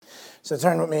So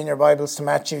turn with me in your Bibles to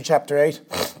Matthew chapter 8.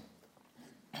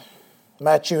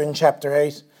 Matthew in chapter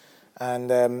 8,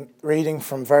 and reading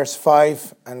from verse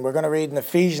 5. And we're going to read in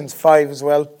Ephesians 5 as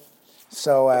well.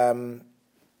 So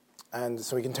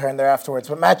we can turn there afterwards.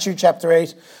 But Matthew chapter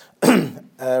 8,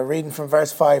 reading from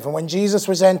verse 5. And when Jesus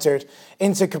was entered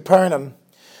into Capernaum,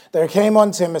 there came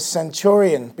unto him a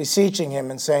centurion, beseeching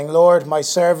him, and saying, Lord, my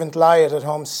servant lieth at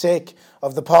home sick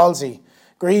of the palsy,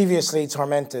 grievously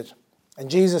tormented. And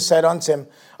Jesus said unto him,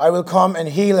 I will come and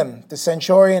heal him. The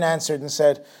centurion answered and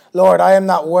said, Lord, I am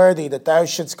not worthy that thou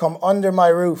shouldst come under my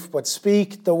roof, but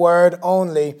speak the word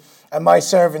only, and my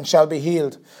servant shall be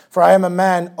healed. For I am a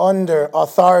man under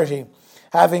authority,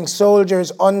 having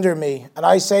soldiers under me. And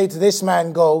I say to this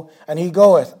man, go, and he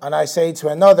goeth. And I say to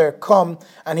another, come,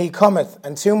 and he cometh.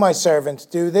 And to my servant,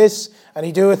 do this, and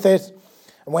he doeth it.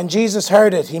 And when Jesus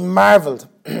heard it, he marveled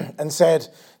and said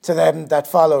to them that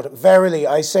followed, Verily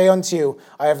I say unto you,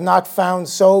 I have not found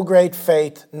so great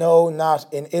faith, no,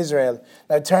 not in Israel.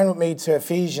 Now turn with me to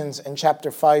Ephesians in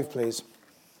chapter 5, please.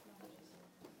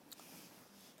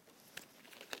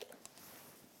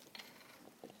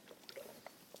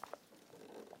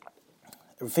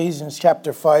 Ephesians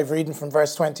chapter 5, reading from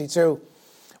verse 22.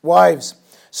 Wives,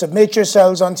 submit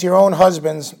yourselves unto your own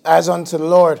husbands as unto the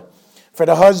Lord. For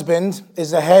the husband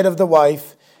is the head of the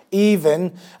wife,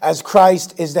 even as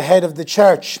Christ is the head of the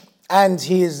church, and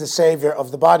he is the Savior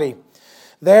of the body.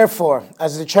 Therefore,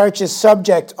 as the church is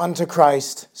subject unto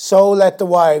Christ, so let the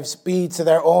wives be to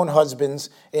their own husbands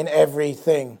in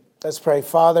everything. Let's pray.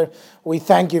 Father, we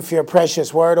thank you for your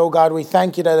precious word, O God. We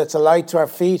thank you that it's a light to our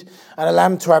feet and a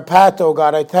lamp to our path, O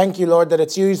God. I thank you, Lord, that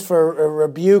it's used for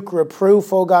rebuke,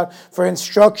 reproof, O God, for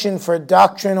instruction, for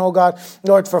doctrine, O God.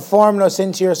 Lord, for forming us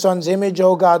into your Son's image,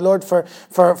 O God. Lord, for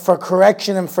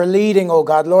correction and for leading, O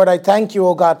God. Lord, I thank you,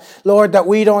 O God, Lord, that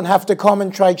we don't have to come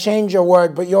and try change your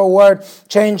word, but your word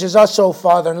changes us, O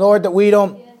Father. And Lord, that we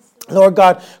don't, Lord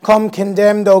God, come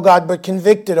condemned, O God, but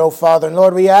convicted, O Father. And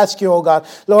Lord, we ask you, O God,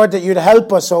 Lord, that you'd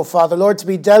help us, O Father, Lord, to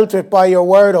be dealt with by your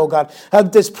word, O God.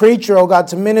 Help this preacher, O God,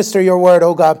 to minister your word,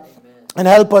 O God. And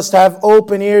help us to have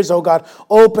open ears, O God,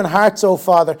 open hearts, O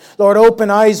Father. Lord, open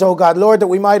eyes, O God. Lord, that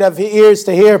we might have ears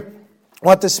to hear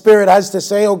what the Spirit has to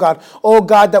say, O God. O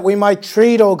God, that we might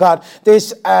treat, O God,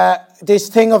 this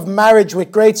thing of marriage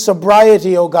with great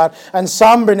sobriety, O God, and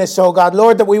somberness, O God.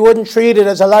 Lord, that we wouldn't treat it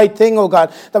as a light thing, O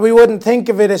God, that we wouldn't think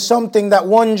of it as something that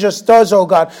one just does, O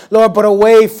God, Lord, but a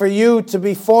way for you to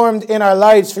be formed in our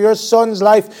lives, for your Son's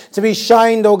life to be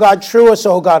shined, O God, through us,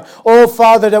 O God. O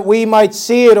Father, that we might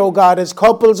see it, O God, as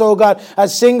couples, O God,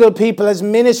 as single people, as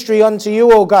ministry unto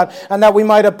you, O God, and that we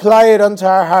might apply it unto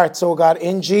our hearts, O God,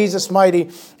 in Jesus' mighty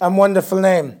and wonderful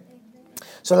name.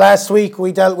 So last week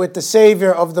we dealt with the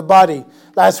Savior of the body.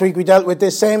 Last week we dealt with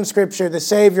this same scripture, the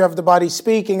Savior of the body,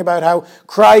 speaking about how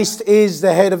Christ is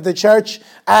the head of the church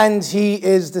and he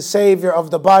is the Savior of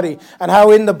the body. And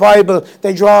how in the Bible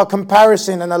they draw a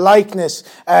comparison and a likeness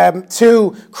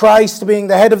to Christ being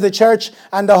the head of the church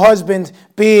and the husband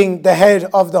being the head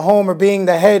of the home or being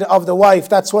the head of the wife.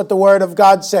 That's what the Word of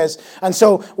God says. And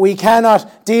so we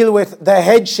cannot deal with the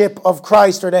headship of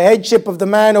Christ or the headship of the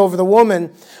man over the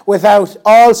woman without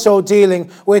also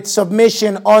dealing with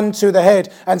submission unto the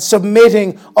head and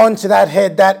submitting unto that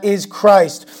head that is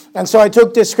Christ. And so I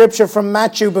took this scripture from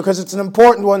Matthew because it's an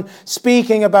important one,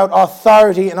 speaking about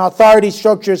authority and authority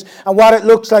structures and what it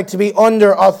looks like to be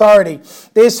under authority.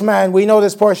 This man, we know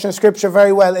this portion of scripture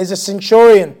very well, is a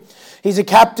centurion. He's a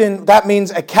captain. That means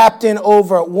a captain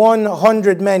over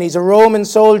 100 men. He's a Roman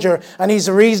soldier, and he's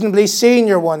a reasonably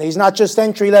senior one. He's not just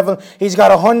entry level. He's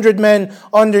got 100 men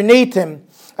underneath him.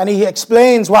 And he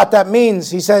explains what that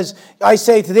means. He says, I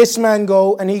say to this man,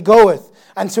 go, and he goeth.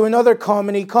 And to another, come,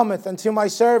 and he cometh. And to my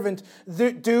servant,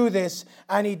 do this,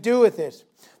 and he doeth it.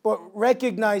 But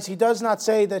recognize, he does not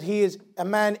say that he is a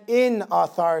man in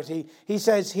authority. He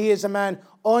says he is a man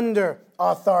under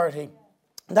authority.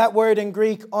 That word in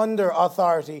Greek, under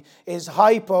authority, is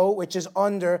hypo, which is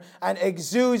under, and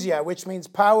exousia, which means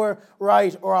power,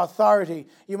 right, or authority.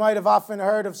 You might have often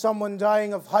heard of someone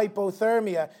dying of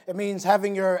hypothermia. It means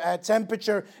having your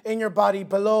temperature in your body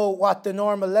below what the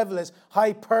normal level is.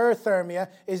 Hyperthermia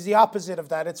is the opposite of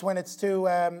that. It's when it's too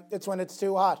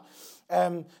hot.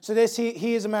 So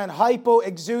he is a man,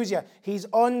 hypoexousia. He's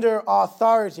under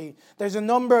authority. There's a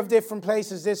number of different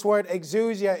places this word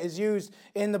exousia is used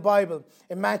in the Bible.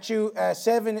 In Matthew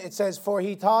 7, it says, for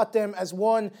he taught them as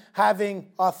one having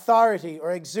authority,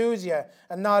 or exousia,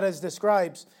 and not as the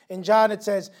scribes. In John, it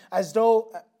says, as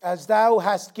thou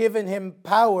hast given him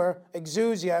power,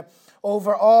 exousia,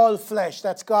 over all flesh.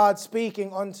 That's God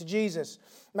speaking unto Jesus.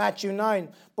 Matthew 9,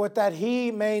 but that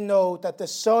he may know that the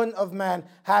Son of Man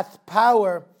hath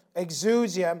power,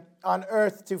 exousia, on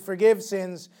earth to forgive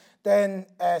sins. Then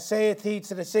saith he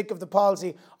to the sick of the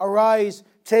palsy, arise,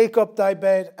 take up thy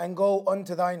bed, and go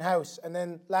unto thine house. And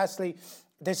then lastly,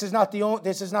 this is not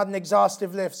an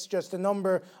exhaustive list, just a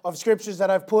number of scriptures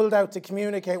that I've pulled out to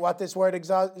communicate what this word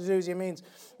exousia means.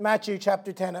 Matthew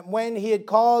chapter 10, and when he had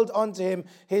called unto him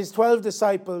his 12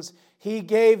 disciples, he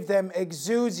gave them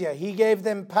exousia, he gave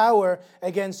them power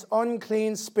against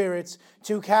unclean spirits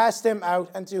to cast them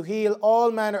out and to heal all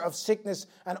manner of sickness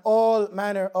and all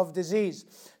manner of disease.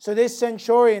 So this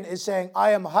centurion is saying,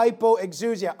 I am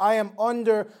hypoexousia, I am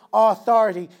under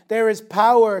authority. There is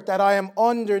power that I am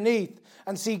underneath.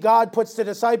 And see, God puts the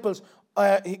disciples,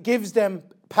 he gives them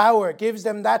power, gives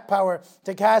them that power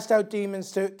to cast out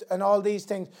demons and all these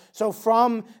things. So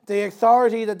from the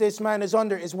authority that this man is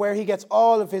under is where he gets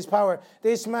all of his power.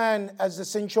 This man, as the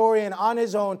centurion on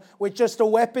his own, with just the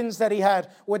weapons that he had,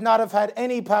 would not have had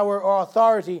any power or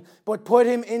authority, but put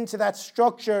him into that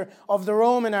structure of the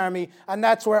Roman army, and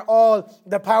that's where all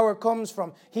the power comes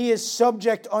from. He is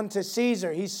subject unto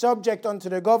Caesar. He's subject unto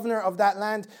the governor of that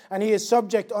land, and he is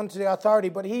subject unto the authority.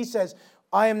 But he says,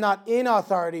 I am not in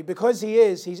authority, because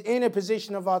he's in a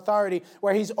position of authority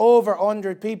where he's over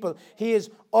 100 people. He is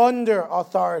under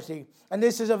authority. And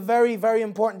this is a very, very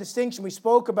important distinction. We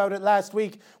spoke about it last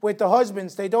week with the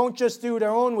husbands. They don't just do their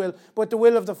own will, but the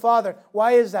will of the Father.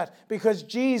 Why is that? Because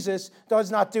Jesus does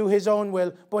not do his own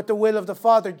will, but the will of the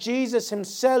Father. Jesus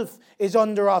himself is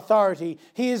under authority.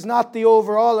 He is not the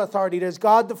overall authority. There's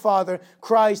God the Father,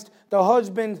 Christ, the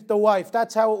husband, the wife.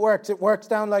 That's how it works. It works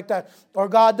down like that. Or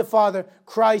God the Father,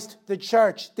 Christ, the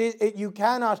church. You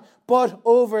cannot but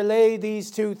overlay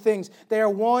these two things. They are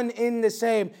one in the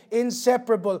same,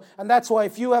 inseparable. And that's why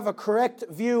if you have a correct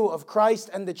view of Christ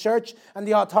and the church and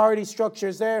the authority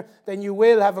structures there, then you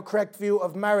will have a correct view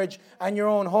of marriage and your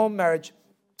own home marriage.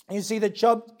 You see, the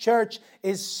church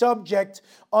is subject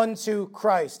unto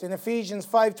Christ. In Ephesians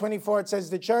 5:24, it says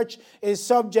the church is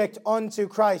subject unto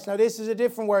Christ. Now, this is a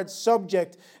different word,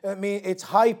 subject. It's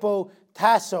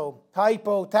hypotasso.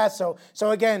 Hypotasso.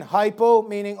 So again, hypo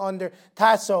meaning under,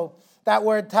 tasso. That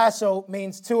word tasso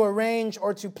means to arrange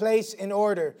or to place in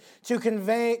order.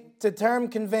 The term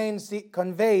conveys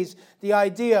the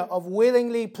idea of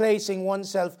willingly placing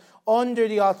oneself under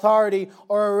the authority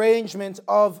or arrangement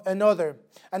of another.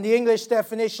 And the English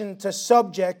definition to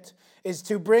subject is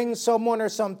to bring someone or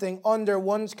something under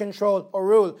one's control or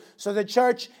rule. So the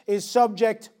church is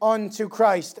subject unto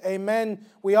Christ. Amen.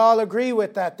 We all agree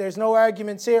with that. There's no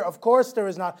arguments here. Of course there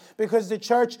is not, because the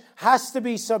church has to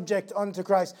be subject unto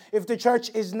Christ. If the church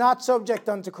is not subject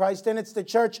unto Christ, then it's the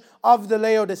church of the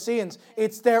Laodiceans.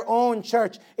 It's their own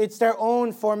church. It's their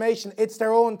own formation. It's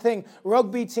their own thing.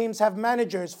 Rugby teams have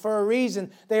managers for a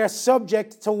reason. They are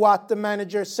subject to what the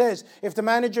manager says. If the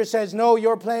manager says, no,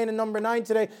 you're playing in number 9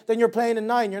 today, then you're playing in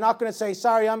 9. You're not going to say,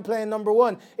 sorry, I'm playing number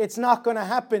 1. It's not going to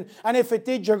happen. And if it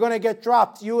did, you're going to get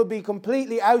dropped. You would be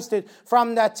completely ousted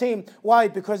from that team. Why?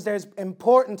 Because there's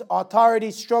important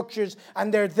authority structures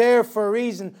and they're there for a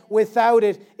reason. Without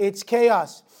it, it's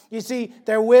chaos. You see,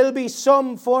 there will be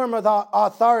some form of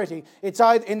authority. It's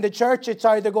either in the church, it's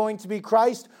either going to be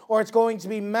Christ or it's going to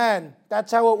be man.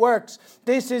 That's how it works.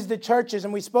 This is the churches,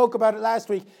 and we spoke about it last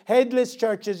week. Headless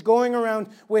churches going around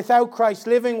without Christ,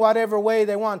 living whatever way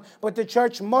they want. But the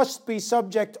church must be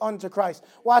subject unto Christ.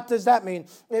 What does that mean?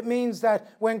 It means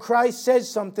that when Christ says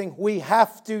something, we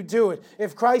have to do it.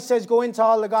 If Christ says, go into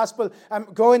all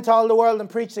the world and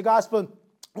preach the gospel,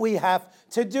 we have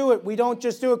to do it. We don't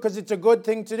just do it because it's a good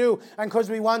thing to do and because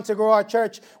we want to grow our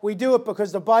church. We do it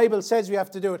because the Bible says we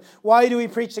have to do it. Why do we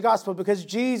preach the gospel? Because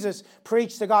Jesus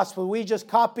preached the gospel. We just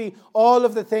copy all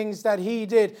of the things that he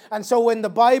did. And so when the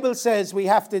Bible says we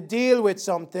have to deal with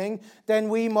something, then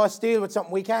we must deal with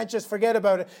something. We can't just forget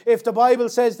about it. If the Bible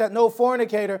says that no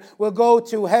fornicator will go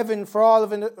to heaven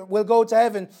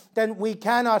then we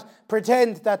cannot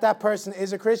pretend that that person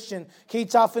is a Christian.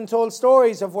 Keats often told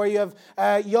stories of where you have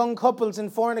young couples in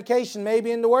fornication,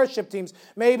 maybe in the worship teams,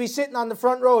 maybe sitting on the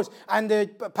front rows, and the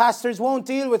pastors won't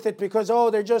deal with it because,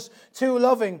 they're just too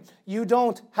loving. You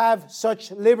don't have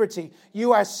such liberty.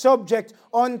 You are subject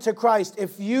unto Christ.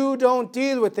 If you don't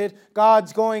deal with it,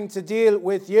 God's going to deal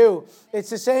with you. It's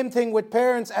the same thing with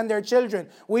parents and their children.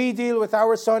 We deal with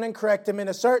our son and correct him in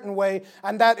a certain way,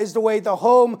 and that is the way the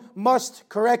home must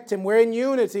correct him. We're in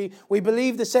unity. We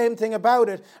believe the same thing about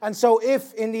it. And so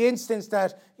if in the instance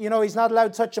that he's not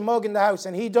allowed to touch a mug in the house,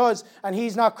 and he does, and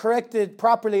he's not corrected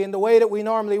properly in the way that we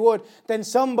normally would, then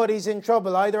somebody's in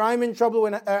trouble. Either I'm in trouble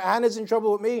when Hannah's in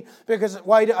trouble with me because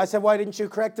I said, why didn't you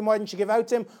correct him? Why didn't you give out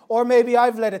to him? Or maybe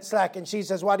I've let it slack, and she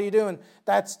says, what are you doing?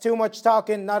 That's too much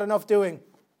talking, not enough doing.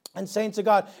 And saints of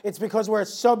God, it's because we're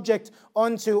subject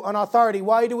unto an authority.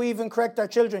 Why do we even correct our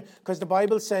children? Because the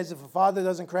Bible says if a father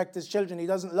doesn't correct his children, he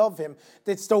doesn't love him.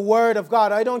 It's the word of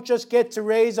God. I don't just get to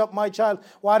raise up my child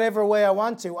whatever way I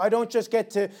want to. I don't just get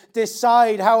to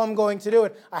decide how I'm going to do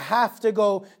it. I have to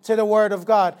go to the word of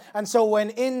God. And so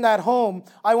when in that home,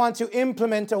 I want to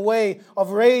implement a way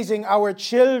of raising our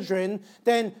children,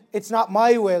 then it's not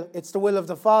my will, it's the will of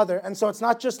the Father. And so it's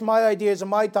not just my ideas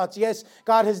and my thoughts. Yes,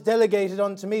 God has delegated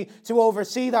unto me to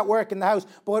oversee that work in the house,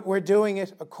 but we're doing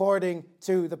it according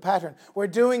to the pattern. We're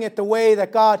doing it the way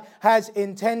that God has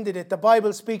intended it. The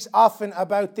Bible speaks often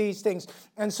about these things.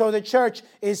 And so the church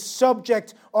is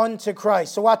subject unto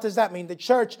Christ. So what does that mean? The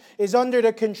church is under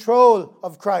the control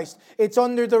of Christ. It's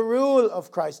under the rule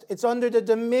of Christ. It's under the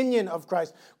dominion of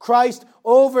Christ. Christ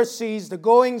oversees the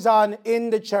goings on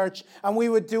in the church, and we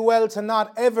would do well to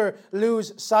not ever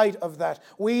lose sight of that.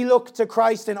 We look to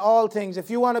Christ in all things.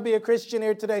 If you want to be a Christian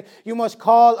here today, you must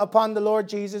call upon the Lord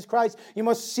Jesus Christ. You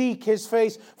must seek his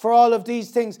face for all of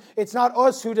these things. It's not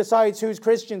us who decides who's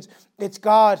Christians. It's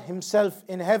God himself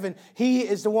in heaven. He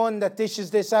is the one that dishes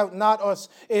this out, not us.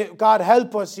 God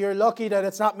help us. You're lucky that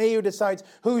it's not me who decides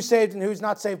who's saved and who's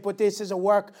not saved, but this is a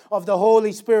work of the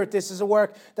Holy Spirit. This is a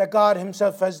work that God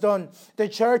himself has done. The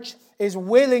church is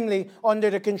willingly under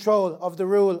the control of the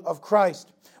rule of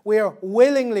Christ. We are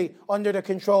willingly under the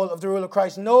control of the rule of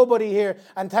Christ. Nobody here,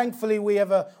 and thankfully we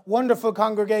have a wonderful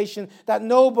congregation, that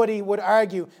nobody would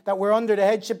argue that we're under the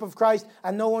headship of Christ,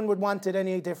 and no one would want it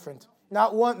any different.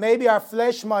 Not one, maybe our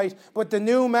flesh might, but the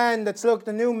new man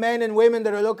the new men and women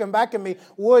that are looking back at me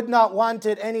would not want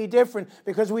it any different,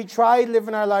 because we tried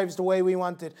living our lives the way we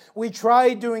wanted. We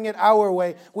tried doing it our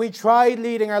way. We tried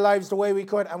leading our lives the way we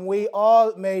could, and we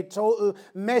all made total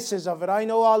messes of it. I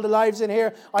know all the lives in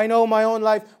here. I know my own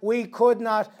life. We could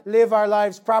not live our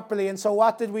lives properly. And so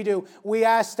what did we do? We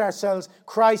asked ourselves,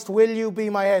 Christ, will you be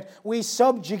my head? We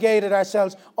subjugated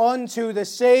ourselves unto the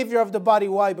Savior of the body.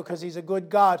 Why? Because he's a good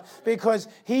God. Because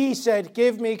he said,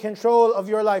 give me control of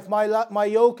your life. My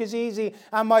yoke is easy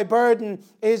and my burden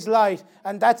is light.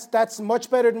 And that's much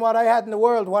better than what I had in the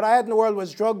world. What I had in the world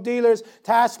was drug dealers,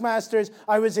 taskmasters.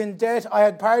 I was in debt. I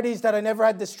had parties that I never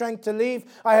had the strength to leave.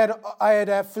 I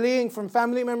had fleeing from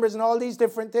family members and all these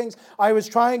different things. I was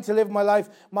trying to live my life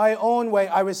my own way.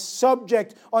 I was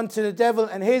subject unto the devil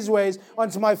and his ways,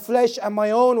 unto my flesh and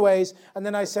my own ways. And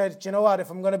then I said, do you know what?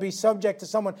 If I'm going to be subject to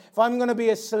someone, if I'm going to be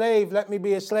a slave, let me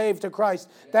be a slave to Christ.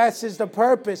 That is the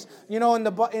purpose.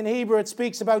 In Hebrew it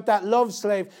speaks about that love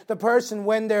slave, the person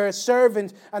when they're a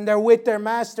servant and they're with their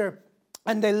master.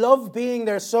 And they love being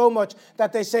there so much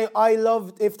that they say,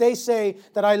 if they say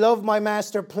that I love my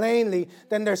master plainly,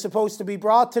 then they're supposed to be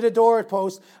brought to the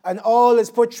doorpost and all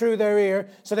is put through their ear.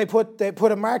 So they put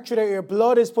a mark through their ear,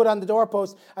 blood is put on the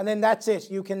doorpost, and then that's it.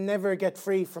 You can never get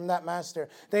free from that master.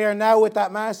 They are now with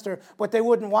that master, but they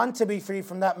wouldn't want to be free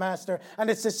from that master. And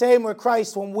it's the same with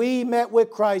Christ. When we met with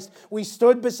Christ, we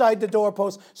stood beside the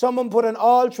doorpost. Someone put an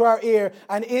awl through our ear,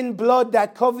 and in blood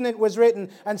that covenant was written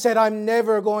and said, I'm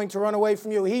never going to run away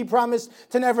from you. He promised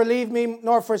to never leave me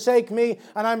nor forsake me,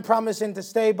 and I'm promising to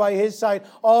stay by his side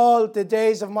all the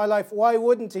days of my life. Why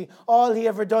wouldn't he? All he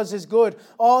ever does is good.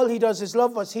 All he does is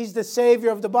love us. He's the Savior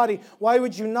of the body. Why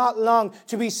would you not long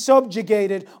to be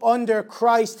subjugated under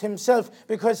Christ himself?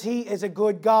 Because he is a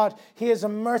good God. He is a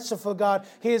merciful God.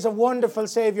 He is a wonderful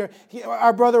Savior.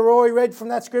 Our brother Roy read from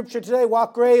that scripture today.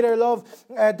 What greater love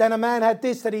than a man had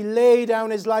this, that he laid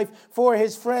down his life for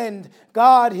his friend.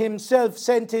 God himself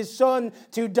sent his son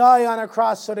to die on a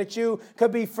cross so that you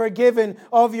could be forgiven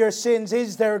of your sins.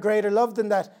 Is there a greater love than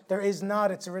that? There is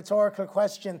not. It's a rhetorical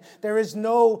question. There is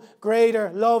no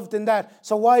greater love than that.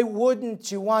 So why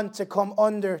wouldn't you want to come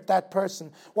under that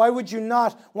person? Why would you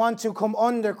not want to come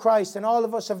under Christ? And all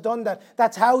of us have done that.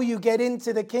 That's how you get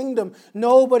into the kingdom.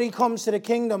 Nobody comes to the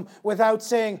kingdom without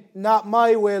saying, not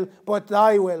my will, but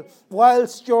thy will.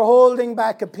 Whilst you're holding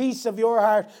back a piece of your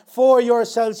heart for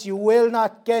yourselves, you will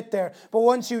not get there. But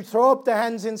once you throw up the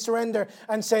hands in surrender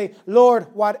and say,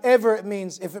 Lord, whatever it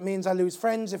means, if it means I lose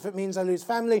friends, if it means I lose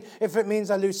family, if it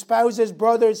means I lose spouses,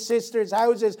 brothers, sisters,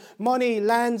 houses, money,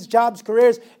 lands, jobs,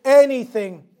 careers,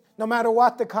 anything, No matter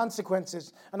what the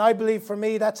consequences. And I believe for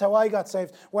me, that's how I got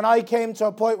saved. When I came to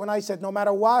a point when I said, no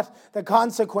matter what the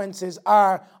consequences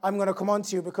are, I'm going to come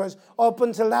unto you. Because up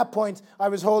until that point, I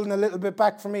was holding a little bit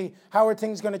back for me. How are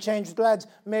things going to change with lads?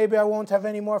 Maybe I won't have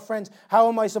any more friends. How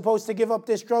am I supposed to give up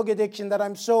this drug addiction that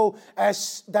I'm so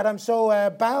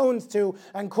bound to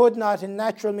and could not in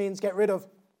natural means get rid of?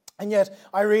 And yet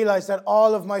I realized that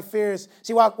all of my fears,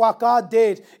 see what God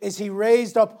did is he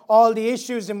raised up all the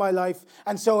issues in my life.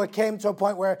 And so it came to a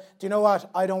point where, do you know what?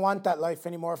 I don't want that life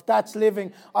anymore. If that's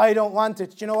living, I don't want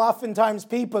it. You know, oftentimes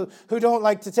people who don't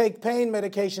like to take pain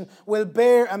medication will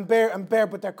bear and bear and bear.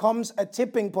 But there comes a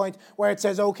tipping point where it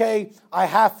says, okay, I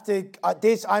have to,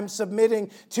 I'm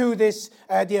submitting to this,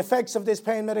 the effects of this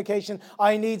pain medication.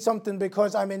 I need something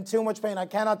because I'm in too much pain. I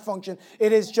cannot function.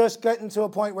 It is just getting to a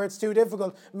point where it's too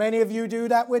difficult. Many of you do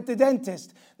that with the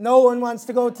dentist. No one wants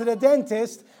to go to the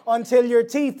dentist until your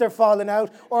teeth are falling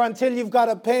out or until you've got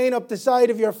a pain up the side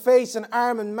of your face and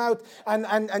arm and mouth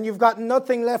and you've got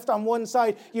nothing left on one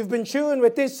side. You've been chewing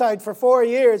with this side for 4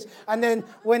 years, and then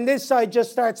when this side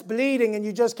just starts bleeding and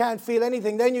you just can't feel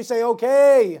anything, then you say,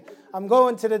 okay, I'm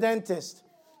going to the dentist.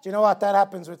 Do you know what? That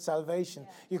happens with salvation.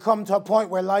 You come to a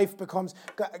point where life becomes...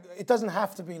 It doesn't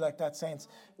have to be like that, saints.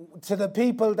 To the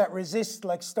people that resist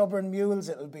like stubborn mules,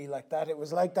 it'll be like that. It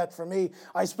was like that for me.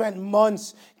 I spent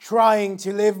months trying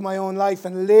to live my own life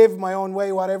and live my own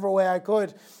way, whatever way I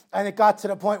could. And it got to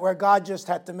the point where God just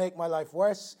had to make my life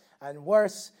worse and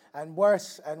worse and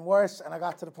worse and worse. And I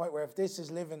got to the point where if this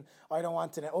is living, I don't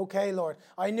want it. Okay, Lord.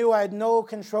 I knew I had no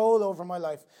control over my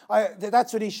life.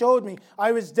 That's what he showed me.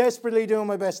 I was desperately doing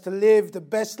my best to live the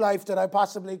best life that I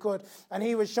possibly could. And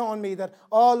he was showing me that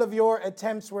all of your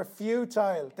attempts were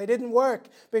futile. They didn't work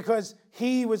because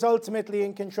he was ultimately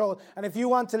in control. And if you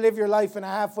want to live your life in a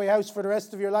halfway house for the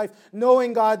rest of your life,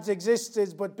 knowing God's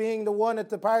existence, but being the one at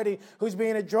the party who's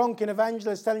being a drunken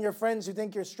evangelist, telling your friends who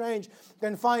think you're strange,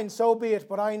 then fine, so be it.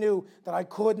 But I knew that I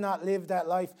could not live that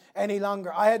life any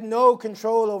longer. I had no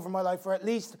control over my life, or at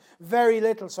least very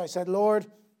little. So I said, Lord,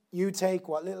 you take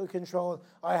what little control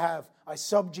I have. I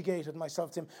subjugated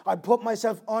myself to him. I put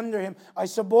myself under him. I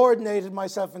subordinated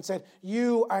myself and said,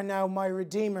 you are now my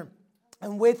Redeemer.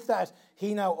 And with that,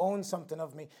 he now owns something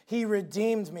of me. He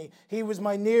redeemed me. He was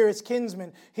my nearest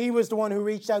kinsman. He was the one who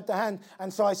reached out the hand.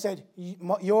 And so I said,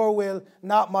 your will,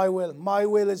 not my will. My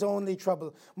will is only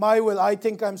trouble. My will, I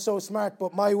think I'm so smart,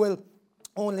 but my will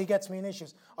only gets me in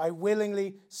issues. I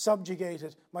willingly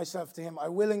subjugated myself to him. I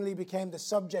willingly became the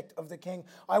subject of the king.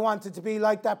 I wanted to be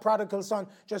like that prodigal son,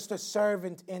 just a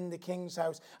servant in the king's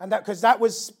house. And that, because that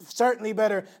was certainly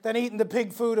better than eating the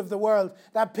pig food of the world.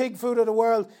 That pig food of the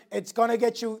world, it's going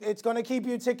to keep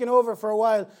you ticking over for a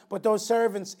while. But those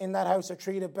servants in that house are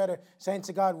treated better. Saints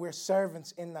of God, we're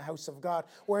servants in the house of God.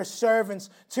 We're servants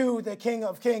to the King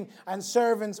of Kings. And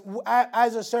servants,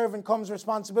 as a servant comes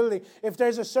responsibility. If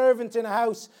there's a servant in a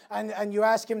house and you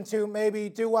ask him to maybe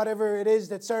do whatever it is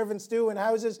that servants do in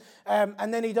houses,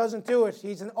 and then he doesn't do it,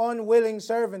 he's an unwilling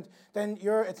servant, then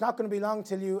it's not going to be long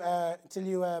till you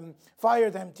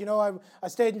fire them. Do you know, I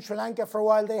stayed in Sri Lanka for a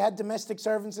while. They had domestic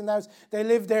servants in the house. They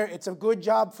lived there. It's a good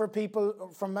job for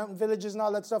people from mountain villages and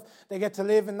all that stuff. They get to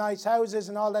live in nice houses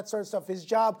and all that sort of stuff. His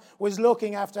job was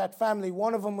looking after that family.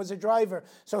 One of them was a driver,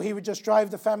 so he would just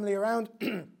drive the family around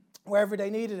wherever they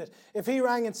needed it. If he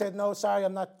rang and said, no, sorry,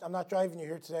 I'm not driving you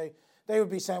here today, they would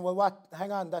be saying, well, what?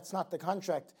 Hang on, that's not the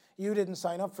contract. You didn't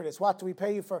sign up for this. What do we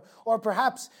pay you for? Or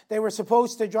perhaps they were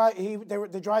supposed to drive.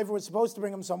 The driver was supposed to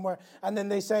bring him somewhere, and then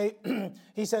they say,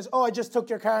 he says, oh, I just took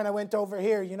your car and I went over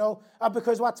here. You know,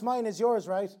 because what's mine is yours,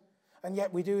 right? And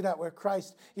yet we do that with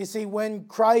Christ. You see, when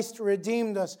Christ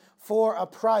redeemed us for a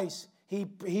price,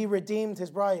 He redeemed his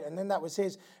bride, and then that was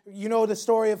his. You know the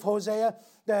story of Hosea,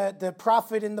 the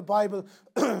prophet in the Bible,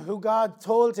 who God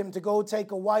told him to go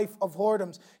take a wife of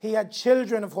whoredoms. He had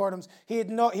children of whoredoms.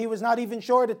 He was not even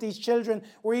sure that these children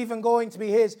were even going to be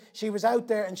his. She was out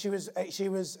there, and she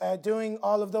was doing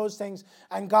all of those things.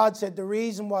 And God said the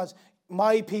reason was,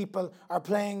 my people are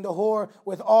playing the whore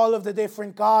with all of the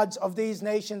different gods of these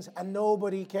nations, and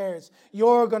nobody cares.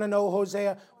 You're going to know,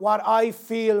 Hosea, what I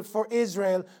feel for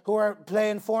Israel, who are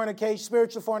playing fornication,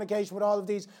 spiritual fornication with all of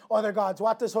these other gods.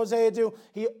 What does Hosea do?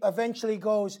 He eventually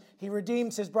goes, he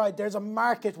redeems his bride. There's a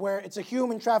market where it's a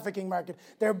human trafficking market.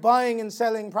 They're buying and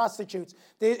selling prostitutes.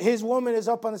 His woman is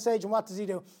up on the stage, and what does he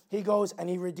do? He goes and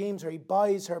he redeems her. He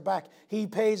buys her back. He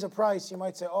pays a price. You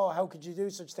might say, oh, how could you do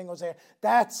such a thing, Hosea?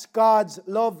 That's God God's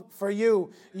love for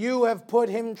you. You have put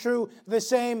him through the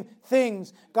same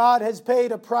things. God has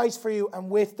paid a price for you, and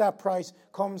with that price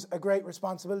comes a great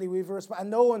responsibility. And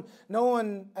no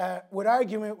one would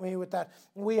argue with me with that.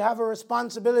 We have a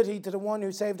responsibility to the one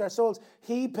who saved our souls.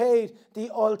 He paid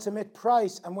the ultimate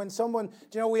price. And when someone,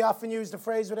 we often use the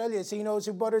phrase with Elias, he knows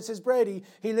who butters his bread.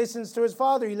 He listens to his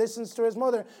father. He listens to his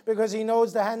mother because he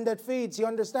knows the hand that feeds. He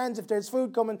understands if there's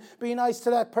food coming, be nice to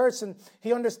that person.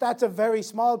 He understands that's a very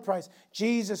small price.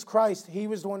 Jesus Christ, he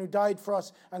was the one who died for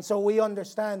us. And so we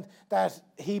understand that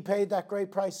he paid that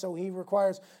great price. So he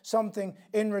requires something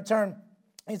in return.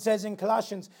 It says in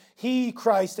Colossians, he,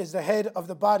 Christ, is the head of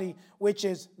the body, which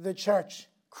is the church.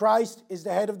 Christ is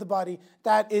the head of the body.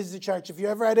 That is the church. If you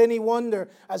ever had any wonder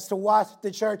as to what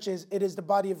the church is, it is the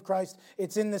body of Christ.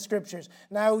 It's in the scriptures.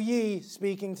 Now ye,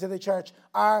 speaking to the church,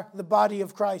 are the body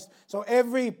of Christ. So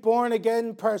every born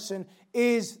again person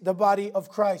is the body of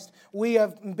Christ. We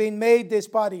have been made this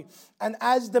body. And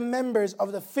as the members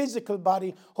of the physical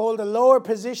body hold a lower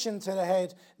position to the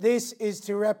head, this is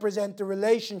to represent the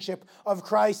relationship of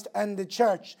Christ and the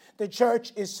church. The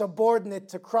church is subordinate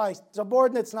to Christ.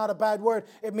 Subordinate's not a bad word.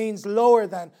 It means lower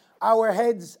than. Our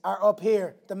heads are up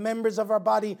here. The members of our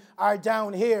body are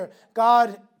down here.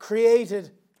 God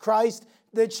created Christ,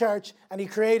 the church, and he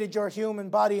created your human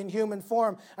body in human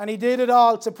form, and he did it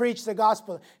all to preach the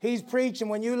gospel. He's preaching.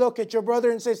 When you look at your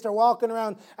brother and sister walking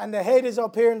around and the head is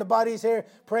up here and the body's here,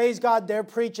 praise God, they're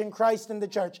preaching Christ in the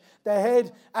church. The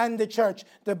head and the church.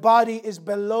 The body is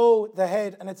below the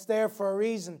head, and it's there for a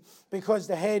reason, because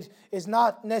the head is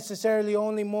not necessarily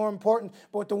only more important,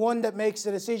 but the one that makes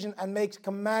the decision and makes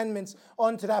commandments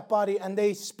unto that body, and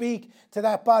they speak to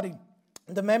that body.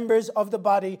 The members of the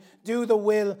body do the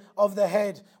will of the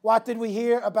head. What did we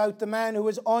hear about the man who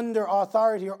was under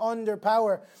authority or under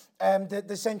power?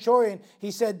 The centurion,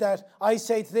 he said that, I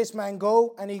say to this man,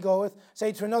 go, and he goeth.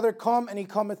 Say to another, come, and he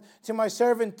cometh. To my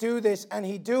servant, do this, and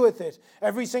he doeth it.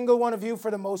 Every single one of you,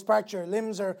 for the most part, your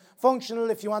limbs are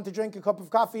functional. If you want to drink a cup of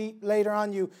coffee later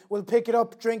on, you will pick it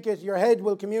up, drink it. Your head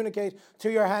will communicate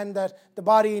to your hand that the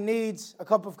body needs a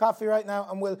cup of coffee right now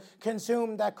and will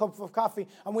consume that cup of coffee.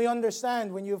 And we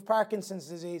understand when you have Parkinson's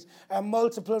disease,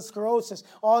 multiple sclerosis,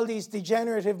 all these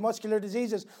degenerative muscular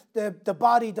diseases, the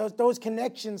body does, those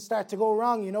connections start to go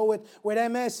wrong.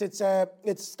 With MS,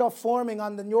 it's stuff forming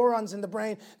on the neurons in the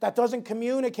brain that doesn't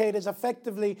communicate as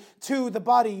effectively to the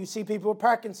body. You see people with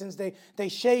Parkinson's, they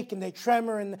shake and they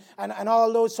tremor and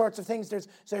all those sorts of things.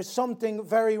 There's something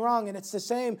very wrong, and it's the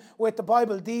same with the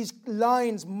Bible.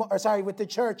 With the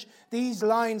church, these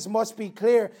lines must be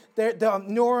clear. The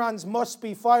neurons must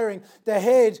be firing. The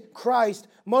head, Christ,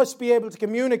 must be able to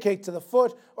communicate to the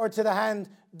foot or to the hand,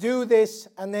 do this,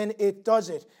 and then it does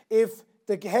it. If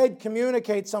the head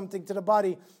communicates something to the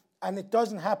body and it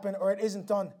doesn't happen or it isn't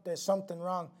done, there's something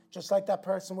wrong. Just like that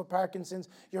person with Parkinson's,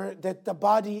 the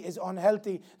body is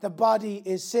unhealthy. The body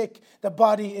is sick. The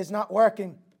body is not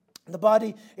working. The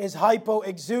body is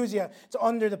hypoexousia. It's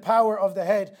under the power of the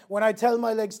head. When I tell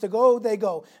my legs to go, they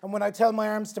go. And when I tell my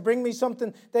arms to bring me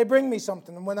something, they bring me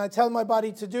something. And when I tell my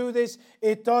body to do this,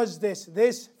 it does this.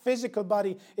 This physical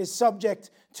body is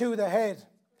subject to the head.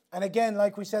 And again,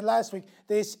 like we said last week,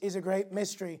 this is a great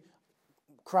mystery,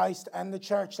 Christ and the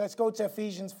church. Let's go to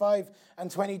Ephesians 5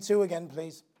 and 22 again,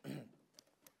 please.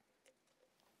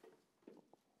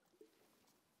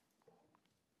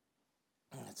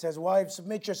 It says, wives,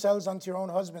 submit yourselves unto your own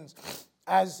husbands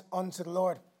as unto the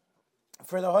Lord.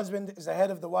 For the husband is the head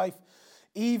of the wife,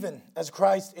 even as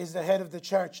Christ is the head of the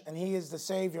church, and he is the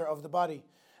Savior of the body.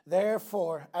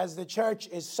 Therefore, as the church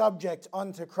is subject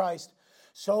unto Christ,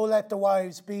 so let the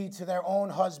wives be to their own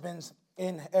husbands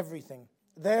in everything.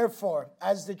 Therefore,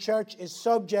 as the church is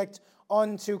subject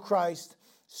unto Christ,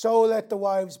 so let the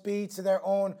wives be to their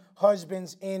own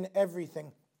husbands in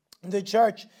everything. The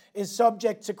church is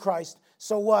subject to Christ,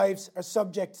 so wives are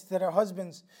subject to their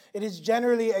husbands. It is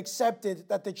generally accepted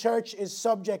that the church is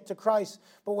subject to Christ,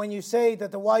 but when you say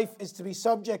that the wife is to be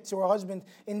subject to her husband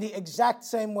in the exact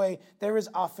same way, there is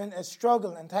often a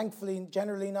struggle, and thankfully,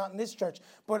 generally not in this church,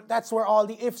 but that's where all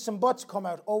the ifs and buts come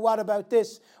out. Oh, what about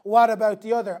this? What about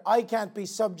the other? I can't be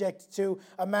subject to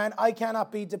a man. I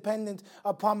cannot be dependent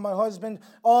upon my husband.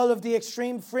 All of the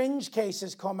extreme fringe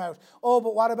cases come out. Oh,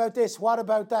 but what about this? What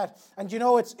about that? And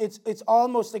it's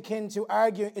almost akin to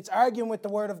arguing with the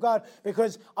Word of God,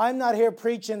 because I'm not here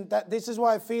preaching that. This is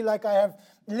why I feel like I have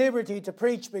liberty to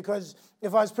preach, because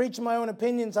if I was preaching my own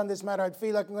opinions on this matter, I'd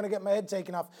feel like I'm going to get my head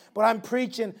taken off. But I'm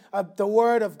preaching the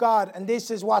Word of God, and this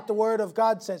is what the Word of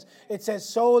God says. It says,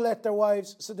 so let their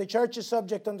wives, so the church is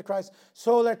subject unto Christ,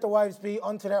 so let the wives be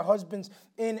unto their husbands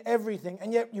in everything.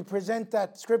 And yet you present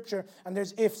that scripture, and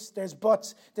there's ifs, there's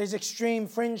buts, there's extreme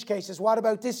fringe cases. What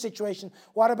about this situation?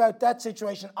 What about that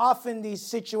situation? Often these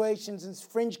situations and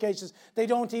fringe cases, they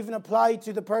don't even apply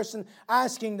to the person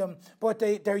asking them, but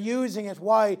they're using it.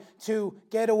 Why? To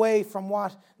get away from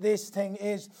what this thing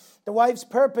is. The wife's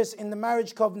purpose in the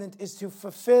marriage covenant is to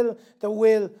fulfill the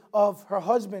will of her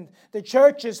husband. The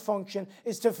church's function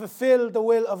is to fulfill the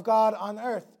will of God on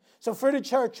earth. So for the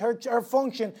church, her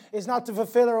function is not to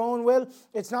fulfill her own will.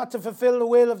 It's not to fulfill the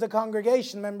will of the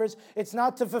congregation members. It's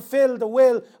not to fulfill the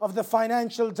will of the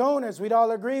financial donors. We'd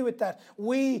all agree with that.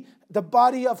 We, the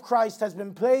body of Christ, has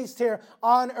been placed here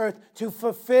on earth to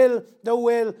fulfill the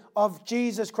will of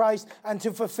Jesus Christ and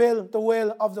to fulfill the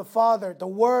will of the Father, the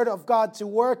Word of God, to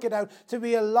work it out, to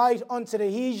be a light unto the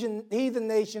heathen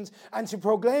nations and to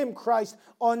proclaim Christ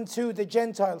unto the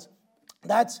Gentiles.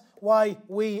 That's why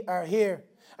we are here.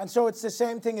 And so it's the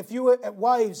same thing. If you,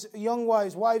 wives, young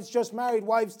wives, wives just married,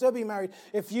 wives to be married,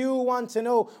 if you want to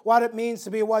know what it means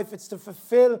to be a wife, it's to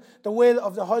fulfill the will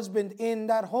of the husband in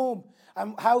that home.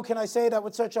 And how can I say that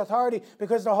with such authority?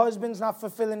 Because the husband's not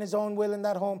fulfilling his own will in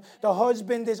that home. The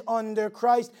husband is under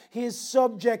Christ. He is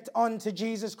subject unto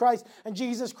Jesus Christ. And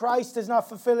Jesus Christ is not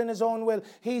fulfilling his own will.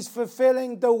 He's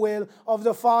fulfilling the will of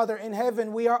the Father in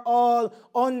heaven. We are all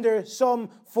under some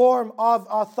form of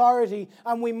authority,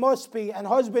 and we must be. And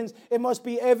husbands, it must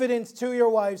be evident to your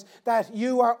wives that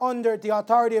you are under the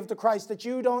authority of the Christ, that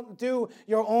you don't do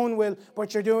your own will,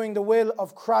 but you're doing the will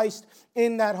of Christ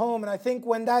in that home. And I think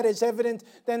when that is evident,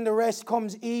 then the rest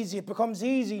comes easy. It becomes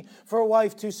easy for a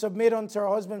wife to submit unto her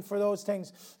husband for those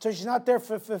things. So she's not there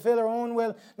to fulfill her own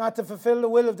will, not to fulfill the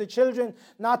will of the children,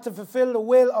 not to fulfill the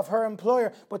will of her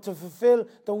employer, but to fulfill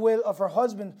the will of her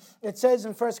husband. It says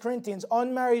in 1 Corinthians,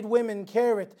 unmarried women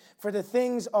careth for the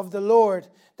things of the Lord,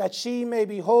 that she may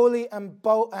be holy and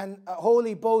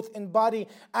holy both in body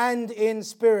and in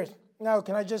spirit. Now,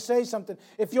 can I just say something?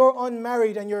 If you're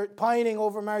unmarried and you're pining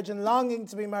over marriage and longing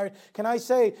to be married, can I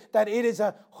say that it is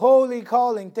a holy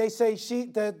calling? They say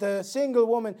the single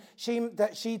woman,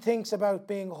 that she thinks about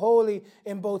being holy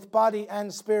in both body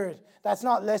and spirit. That's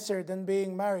not lesser than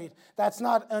being married. That's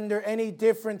not under any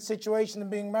different situation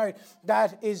than being married.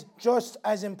 That is just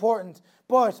as important.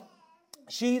 But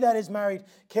she that is married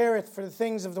careth for the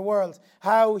things of the world,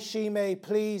 how she may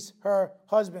please her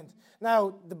husband.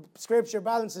 Now, the scripture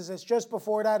balances this. Just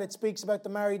before that, it speaks about the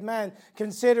married man,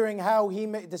 considering how he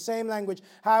may, the same language,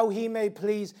 how he may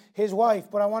please his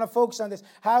wife. But I want to focus on this,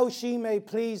 how she may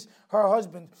please her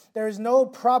husband. There is no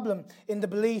problem in the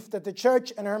belief that the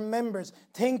church and her members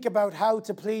think about how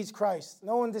to please Christ.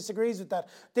 No one disagrees with that.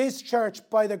 This church,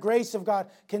 by the grace of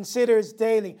God, considers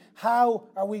daily, how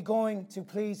are we going to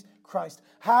please Christ?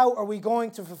 How are we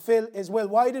going to fulfill his will?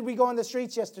 Why did we go on the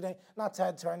streets yesterday? Not to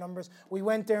add to our numbers. We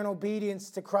went there in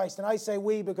obedience to Christ. And I say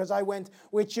we because I went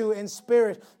with you in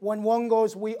spirit. When one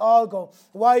goes, we all go.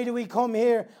 Why do we come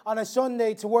here on a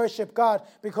Sunday to worship God?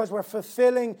 Because we're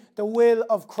fulfilling the will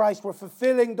of Christ. We're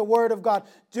fulfilling the word of God,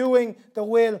 doing the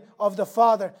will of the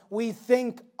Father. We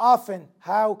think often,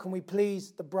 how can we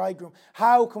please the bridegroom?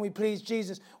 How can we please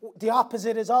Jesus? The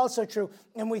opposite is also true.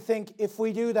 And we think, if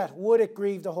we do that, would it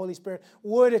grieve the Holy Spirit?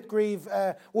 Would it grieve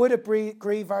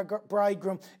our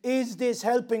bridegroom? Is this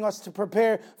helping us to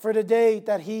prepare for the day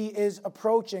that he is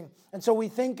approaching? And so we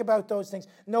think about those things.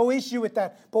 No issue with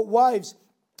that. But wives,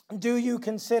 do you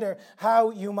consider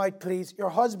how you might please your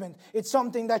husband? It's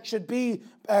something that should be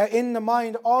in the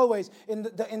mind always.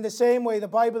 In the same way, the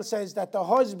Bible says that the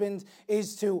husband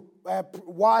is to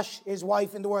wash his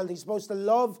wife in the world. He's supposed to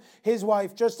love his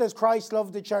wife just as Christ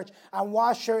loved the church and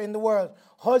wash her in the world.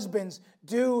 Husbands,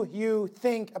 do you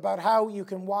think about how you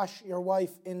can wash your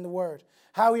wife in the word?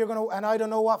 How you're going to, and I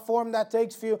don't know what form that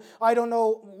takes for you. I don't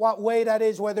know what way that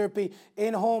is, whether it be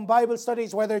in-home Bible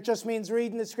studies, whether it just means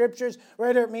reading the scriptures,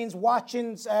 whether it means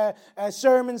watching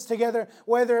sermons together,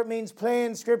 whether it means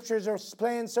playing scriptures or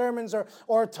playing sermons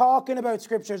or talking about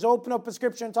scriptures, open up a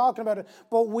scripture and talking about it.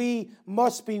 But we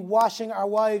must be washing our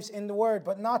wives in the word,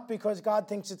 but not because God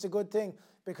thinks it's a good thing.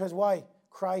 Because why?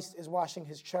 Christ is washing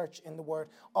his church in the word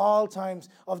all times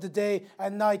of the day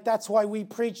and night. That's why we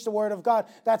preach the word of God.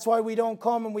 That's why we don't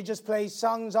come and we just play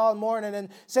songs all morning and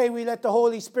say we let the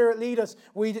Holy Spirit lead us.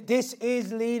 This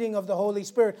is leading of the Holy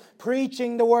Spirit.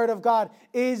 Preaching the word of God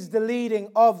is the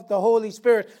leading of the Holy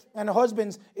Spirit. And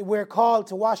husbands, we're called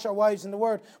to wash our wives in the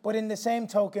word. But in the same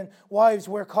token, wives,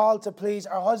 we're called to please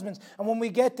our husbands. And when we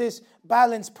get this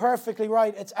balance perfectly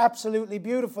right, it's absolutely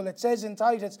beautiful. It says in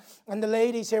Titus, and the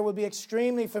ladies here will be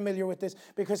extremely familiar with this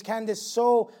because Candace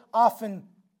so often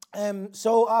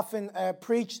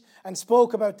preached and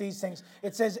spoke about these things.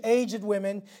 It says, aged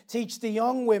women, teach the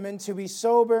young women to be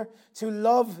sober, to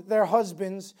love their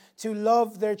husbands, to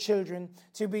love their children,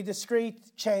 to be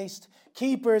discreet, chaste,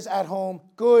 keepers at home,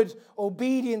 good,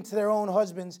 obedient to their own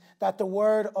husbands, that the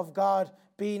word of God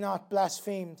be not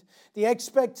blasphemed. The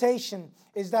expectation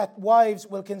is that wives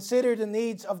will consider the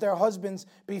needs of their husbands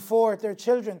before their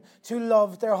children. To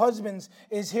love their husbands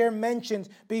is here mentioned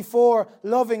before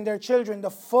loving their children.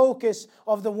 The focus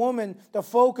of the woman, the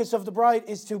focus of the bride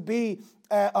is to be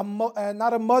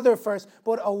not a mother first,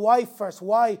 but a wife first.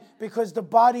 Why? Because the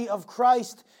body of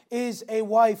Christ is a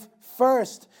wife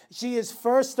first. She is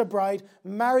first a bride,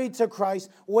 married to Christ,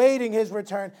 waiting his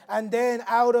return. And then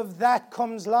out of that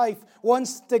comes life.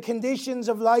 Once the conditions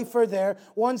of life are there,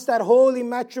 once that holy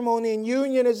matrimony and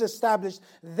union is established,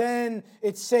 then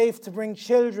it's safe to bring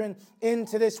children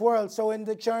into this world. So in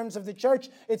the terms of the church,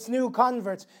 it's new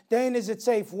converts. Then is it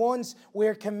safe once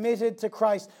we're committed to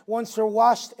Christ, once we're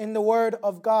washed in the word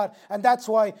of God. And that's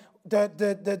why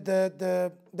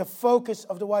the focus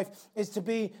of the wife is to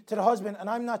be to the husband. And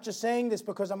I'm not just saying this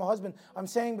because I'm a husband. I'm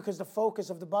saying because the focus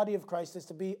of the body of Christ is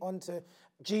to be unto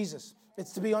Jesus.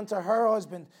 It's to be unto her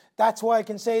husband. That's why I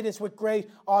can say this with great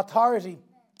authority.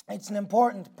 It's an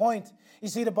important point. You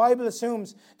see, the Bible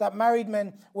assumes that married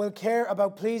men will care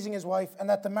about pleasing his wife and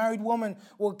that the married woman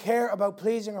will care about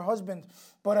pleasing her husband.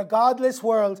 But a godless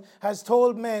world has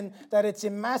told men that it's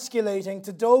emasculating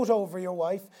to dote over your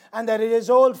wife and that it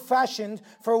is old-fashioned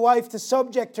for a wife to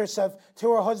subject herself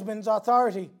to her husband's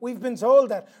authority. We've been told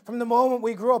that from the moment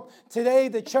we grew up. Today,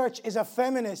 the church is a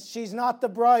feminist. She's not the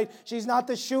bride. She's not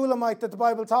the Shulamite that the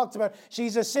Bible talks about.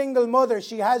 She's a single mother.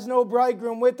 She has no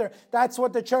bridegroom with her. That's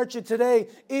what the church of today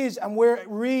is, and we're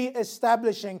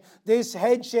re-establishing this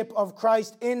headship of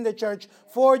Christ in the church,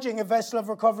 forging a vessel of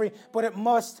recovery, but it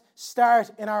must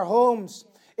start in our homes.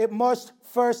 It must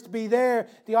first be there.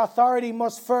 The authority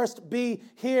must first be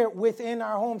here within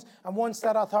our homes. And once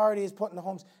that authority is put in the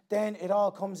homes, then it all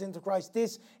comes into Christ.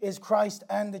 This is Christ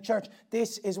and the church.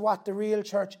 This is what the real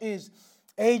church is.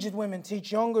 Aged women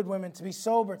teach younger women to be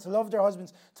sober, to love their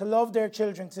husbands, to love their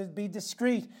children, to be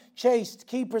discreet, chaste,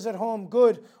 keepers at home,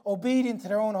 good, obedient to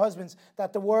their own husbands,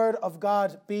 that the word of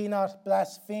God be not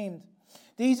blasphemed.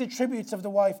 These attributes of the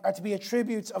wife are to be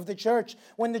attributes of the church.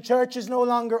 When the church is no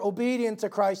longer obedient to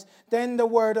Christ, then the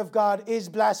word of God is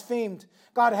blasphemed.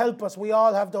 God help us. We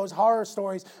all have those horror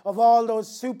stories of all those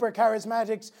super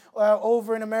charismatics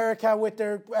over in America with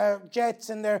their jets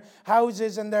and their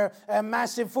houses and their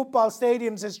massive football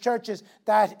stadiums as churches.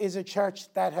 That is a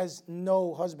church that has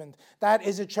no husband. That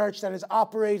is a church that is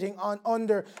operating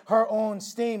under her own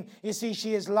steam. You see,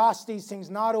 she has lost these things,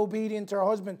 not obedient to her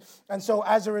husband. And so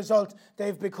as a result,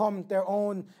 they've become their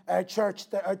own church,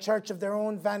 a church of their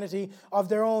own vanity, of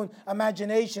their own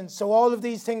imagination. So all of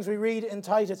these things we read in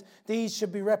Titus, these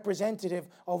should be representative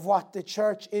of what the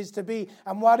church is to be.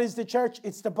 And what is the church?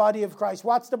 It's the body of Christ.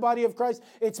 What's the body of Christ?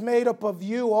 It's made up of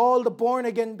you, all the born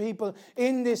again people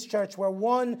in this church. We're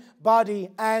one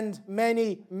body and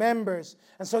many members.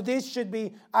 And so this should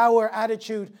be our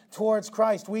attitude towards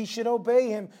Christ. We should obey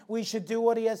him. We should do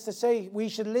what he has to say. We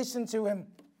should listen to him.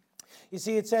 You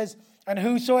see, it says, and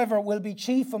whosoever will be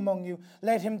chief among you,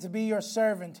 let him to be your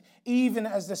servant, even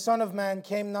as the Son of Man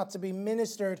came not to be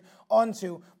ministered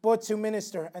unto, but to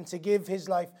minister and to give his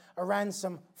life a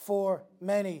ransom for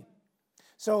many.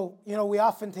 So, we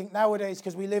often think nowadays,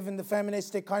 because we live in the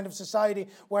feministic kind of society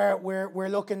where we're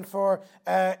looking for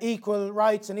equal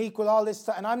rights and equal all this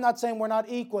stuff. And I'm not saying we're not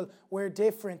equal. We're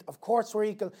different. Of course we're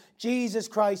equal. Jesus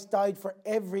Christ died for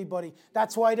everybody.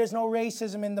 That's why there's no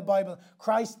racism in the Bible.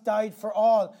 Christ died for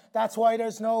all. That's why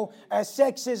there's no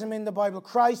sexism in the Bible.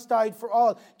 Christ died for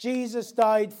all. Jesus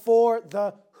died for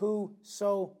the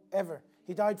whosoever.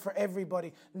 He died for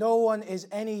everybody. No one is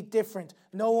any different.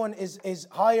 No one is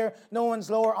higher. No one's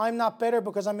lower. I'm not better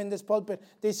because I'm in this pulpit.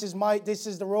 This is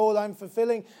the role I'm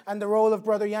fulfilling. And the role of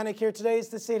Brother Yannick here today is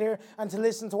to sit here and to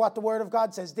listen to what the Word of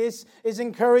God says. This is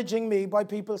encouraging me by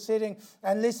people sitting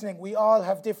and listening. We all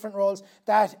have different roles.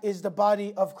 That is the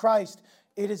body of Christ.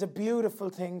 It is a beautiful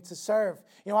thing to serve.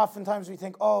 Oftentimes we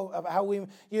think, how we,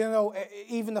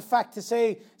 even the fact to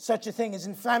say such a thing is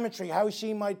inflammatory, how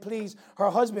she might please her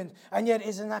husband, and yet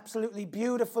is an absolutely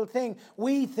beautiful thing.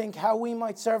 We think how we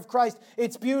might serve Christ.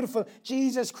 It's beautiful.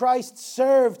 Jesus Christ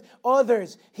served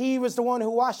others. He was the one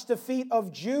who washed the feet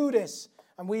of Judas.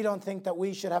 And we don't think that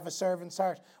we should have a servant's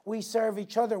heart. We serve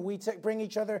each other. We bring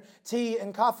each other tea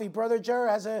and coffee. Brother Jer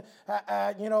has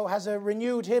a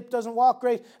renewed hip, doesn't walk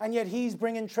great, and yet he's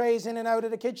bringing trays in and out of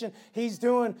the kitchen. He's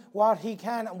doing what he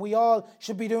can, and we all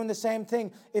should be doing the same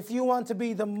thing. If you want to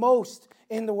be the most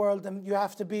in the world, then you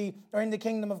have to be, or in the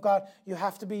kingdom of God, you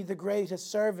have to be the greatest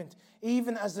servant.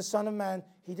 Even as the Son of Man,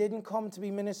 he didn't come to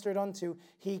be ministered unto.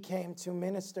 He came to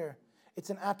minister. It's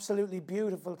an absolutely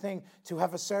beautiful thing to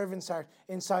have a servant's heart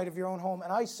inside of your own home.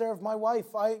 And I serve my wife.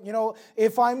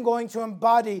 If I'm going to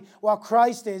embody what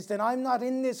Christ is, then I'm not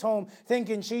in this home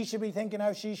thinking she should be thinking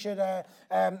how she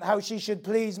should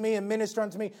please me and minister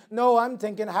unto me. No, I'm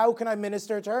thinking, how can I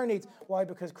minister to her needs? Why?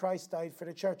 Because Christ died for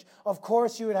the church. Of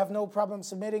course, you would have no problem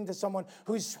submitting to someone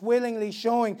who's willingly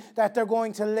showing that they're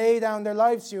going to lay down their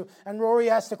lives to you. And Rory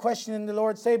asked a question in the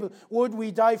Lord's table, would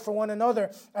we die for one another?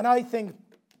 And I think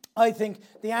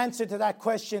the answer to that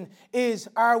question is,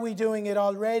 are we doing it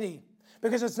already?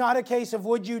 Because it's not a case of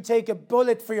would you take a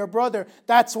bullet for your brother.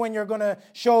 That's when you're going to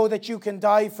show that you can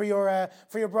die for your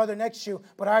brother next to you.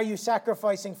 But are you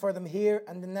sacrificing for them here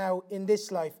and now in this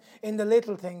life, in the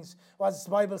little things? What does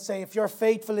the Bible say? If you're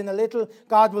faithful in a little,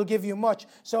 God will give you much.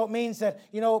 So it means that,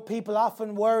 people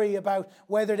often worry about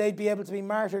whether they'd be able to be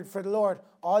martyred for the Lord.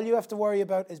 All you have to worry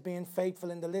about is being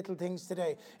faithful in the little things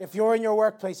today. If you're in your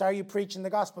workplace, are you preaching the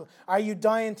gospel? Are you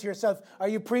dying to yourself? Are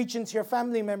you preaching to your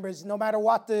family members, no matter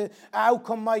what the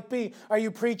outcome might be? Are you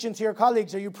preaching to your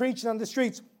colleagues? Are you preaching on the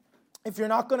streets? If you're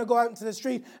not going to go out into the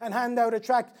street and hand out a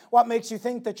tract, what makes you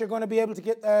think that you're going to be able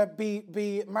to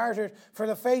be martyred for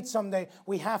the faith someday?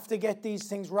 We have to get these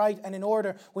things right and in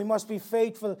order. We must be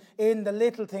faithful in the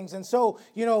little things. And so,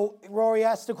 Rory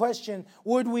asked the question,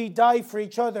 would we die for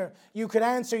each other? You could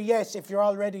answer yes if you're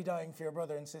already dying for your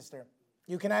brother and sister.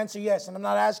 You can answer yes, and I'm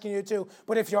not asking you to.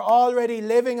 But if you're already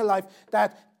living a life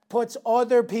that puts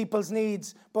other people's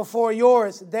needs before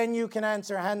yours, then you can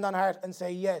answer hand on heart and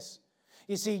say yes.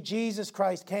 You see, Jesus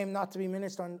Christ came not to be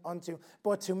ministered unto,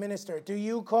 but to minister. Do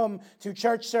you come to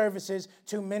church services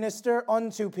to minister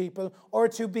unto people or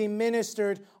to be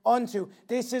ministered unto?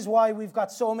 This is why we've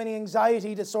got so many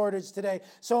anxiety disorders today,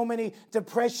 so many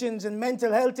depressions and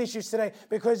mental health issues today,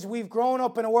 because we've grown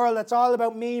up in a world that's all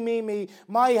about me,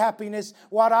 my happiness,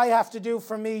 what I have to do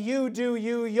for me, you do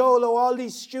you, YOLO, all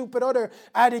these stupid other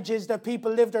adages that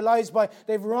people live their lives by.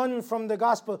 They've run from the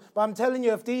gospel. But I'm telling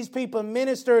you, if these people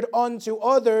ministered unto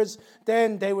others,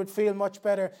 then they would feel much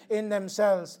better in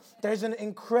themselves. There's an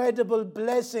incredible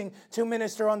blessing to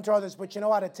minister unto others, but you know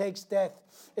what? It takes death.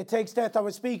 It takes death. I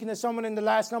was speaking to someone in the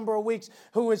last number of weeks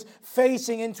who was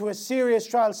facing into a serious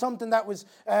trial, something that was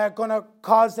going to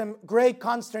cause them great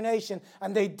consternation,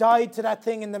 and they died to that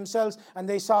thing in themselves, and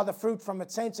they saw the fruit from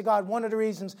it. Saints of God, one of the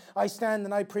reasons I stand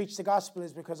and I preach the gospel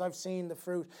is because I've seen the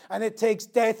fruit, and it takes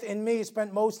death in me. I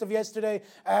spent most of yesterday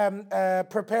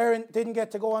preparing, didn't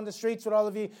get to go on the streets with all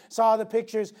of you, saw the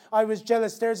pictures. I was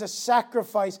jealous. There's a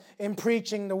sacrifice in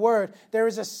preaching the word. There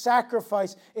is a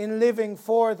sacrifice in living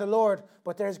for the Lord,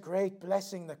 but there's great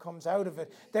blessing that comes out of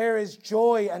it. There is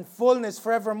joy and fullness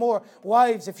forevermore.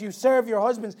 Wives, if you serve your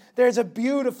husbands, there's a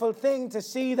beautiful thing to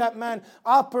see that man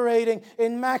operating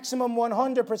in maximum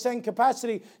 100%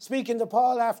 capacity. Speaking to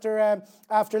Paul after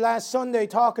last Sunday,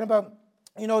 talking about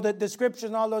the scriptures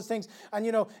and all those things. And,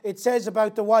 it says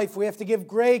about the wife, we have to give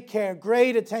great care,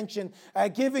 great attention,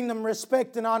 giving them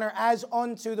respect and honor as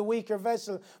unto the weaker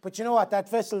vessel. But you know what? That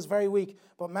vessel is very weak.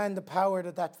 But man, the power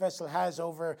that vessel has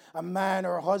over a man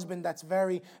or a husband, that's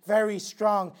very, very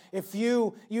strong. If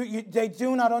they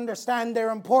do not understand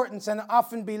their importance and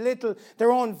often belittle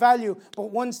their own value. But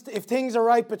if things are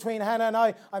right between Hannah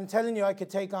and I'm telling you, I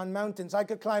could take on mountains. I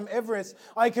could climb Everest.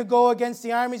 I could go against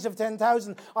the armies of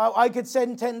 10,000. I could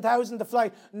send 10,000 to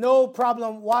flight. No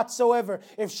problem whatsoever.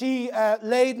 If she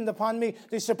laden upon me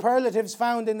the superlatives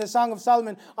found in the Song of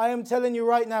Solomon, I am telling you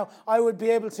right now, I would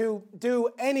be able to do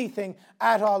anything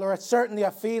at all, or certainly I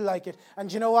feel like it.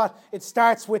 And you know what? It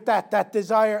starts with that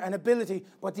desire and ability,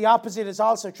 but the opposite is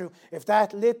also true. If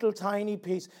that little tiny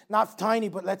piece, not tiny,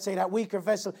 but let's say that weaker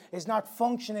vessel is not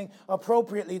functioning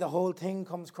appropriately, the whole thing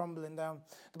comes crumbling down.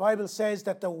 The Bible says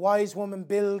that the wise woman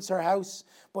builds her house,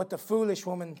 but the foolish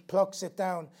woman plucks it it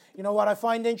down. You know, what I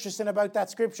find interesting about that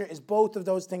scripture is both of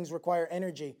those things require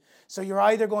energy. So you're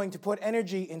either going to put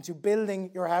energy into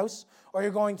building your house, or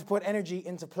you're going to put energy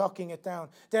into plucking it down.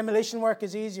 Demolition work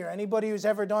is easier. Anybody who's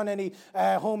ever done any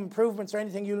home improvements or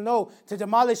anything, you'll know to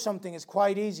demolish something is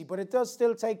quite easy, but it does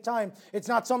still take time. It's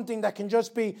not something that can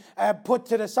just be put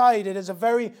to the side. It is a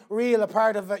very real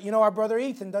part of it. You know, our brother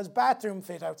Ethan does bathroom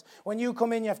fit outs. When you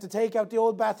come in, you have to take out the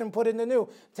old bathroom, put in the new.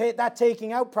 That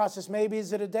taking out process, maybe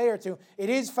is it a day or two. It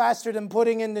is faster than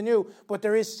putting in the new, but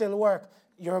there is still work.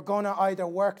 You're going to either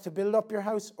work to build up your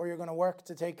house, or you're going to work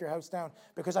to take your house down.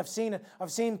 Because I've seen it.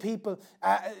 I've seen people,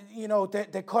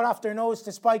 they cut off their nose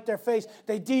to spite their face.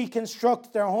 They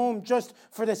deconstruct their home just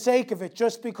for the sake of it,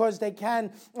 just because they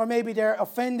can, or maybe they're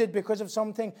offended because of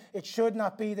something. It should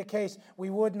not be the case. We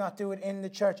would not do it in the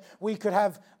church. We could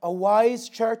have a wise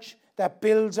church that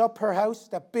builds up her house,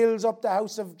 that builds up the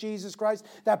house of Jesus Christ,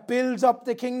 that builds up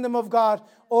the kingdom of God,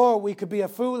 or we could be a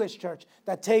foolish church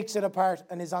that takes it apart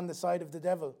and is on the side of the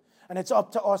devil. And it's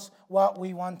up to us what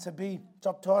we want to be. It's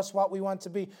up to us what we want to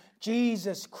be.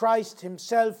 Jesus Christ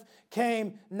himself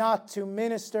came not to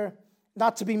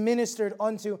be ministered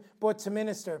unto, but to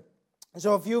minister.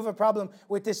 So if you have a problem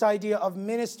with this idea of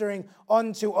ministering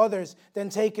unto others, then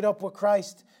take it up with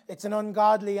Christ. It's an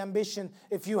ungodly ambition.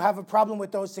 If you have a problem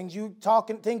with those things, you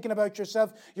thinking about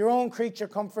yourself, your own creature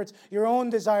comforts, your own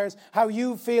desires, how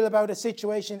you feel about a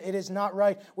situation, it is not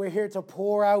right. We're here to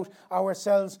pour out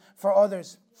ourselves for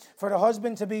others. For the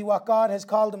husband to be what God has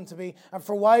called him to be, and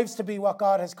for wives to be what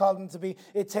God has called them to be,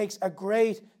 it takes a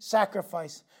great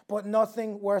sacrifice. But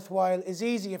nothing worthwhile is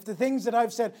easy. If the things that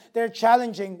I've said, they're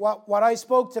challenging, what I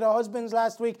spoke to the husbands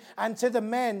last week and to the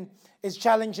men is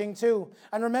challenging too.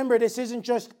 And remember, this isn't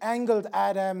just angled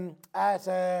at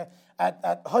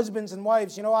husbands and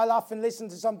wives. You know, I'll often listen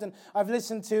to something. I've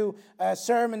listened to a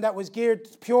sermon that was geared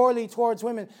purely towards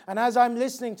women. And as I'm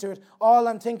listening to it, all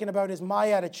I'm thinking about is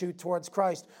my attitude towards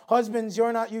Christ. Husbands,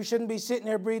 you shouldn't be sitting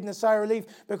here breathing a sigh of relief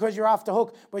because you're off the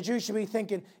hook. But you should be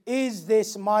thinking, is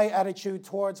this my attitude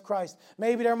towards Christ?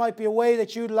 Maybe there might be a way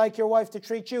that you'd like your wife to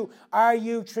treat you. Are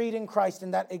you treating Christ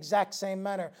in that exact same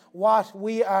manner? What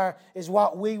we are is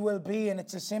what we will be. And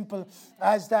it's as simple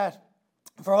as that.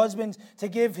 For husbands to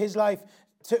give his life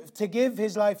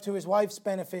to his wife's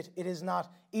benefit, it is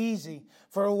not easy.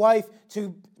 For a wife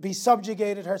to be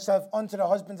subjugated herself unto the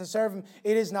husband to serve him,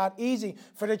 it is not easy.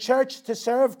 For the church to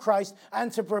serve Christ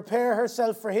and to prepare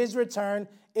herself for his return,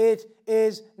 it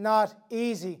is not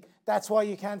easy. That's why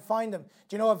you can't find them.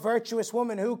 Do you know a virtuous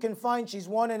woman? Who can find? She's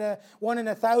one in a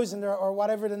 1,000 or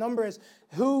whatever the number is.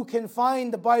 Who can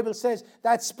find? The Bible says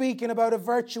that's speaking about a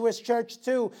virtuous church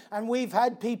too. And we've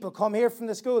had people come here from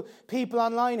the school, people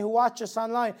online who watch us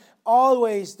online.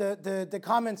 Always the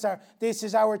comments are, this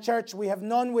is our church. We have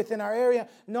none within our area,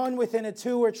 none within a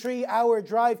 2 or 3 hour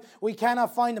drive. We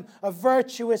cannot find them. A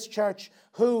virtuous church,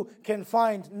 who can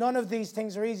find? None of these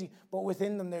things are easy, but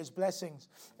within them there's blessings.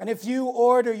 And if you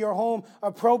order your home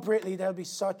appropriately, there'll be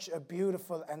such a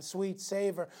beautiful and sweet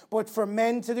savor. But for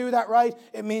men to do that right,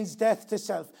 it means death to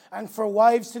self. And for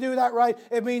wives to do that right,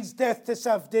 it means death to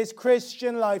self. This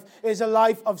Christian life is a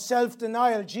life of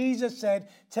self-denial. Jesus said,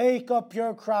 take up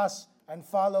your cross and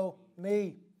follow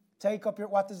me.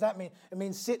 What does that mean? It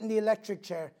means sit in the electric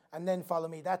chair and then follow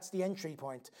me. That's the entry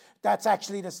point. That's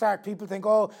actually the start. People think,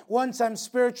 once I'm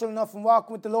spiritual enough and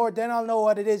walking with the Lord, then I'll know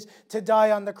what it is to die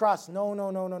on the cross.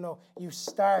 No. You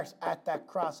start at that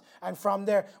cross. And from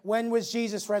there, when was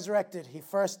Jesus resurrected? He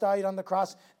first died on the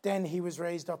cross, then he was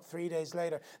raised up 3 days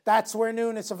later. That's where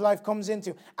newness of life comes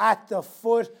into, at the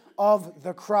foot of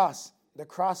the cross. The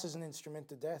cross is an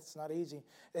instrument of death. It's not easy.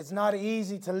 It's not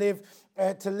easy to live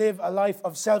a life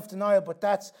of self-denial, but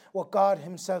that's what God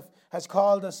himself has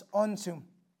called us unto.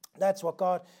 That's what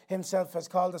God himself has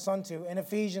called us unto. In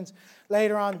Ephesians,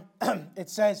 later on, it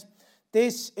says,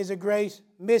 this is a great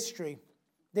mystery.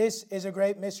 This is a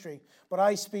great mystery. But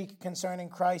I speak concerning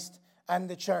Christ and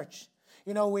the church.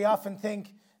 You know, we often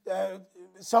think,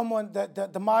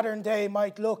 the modern day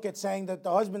might look at saying that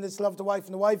the husband is to love the wife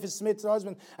and the wife is submit to the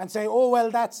husband and say,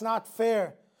 that's not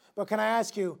fair. But can I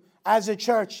ask you, as a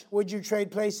church, would you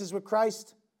trade places with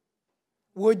Christ?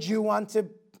 Would you want to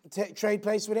trade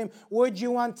place with him? Would you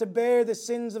want to bear the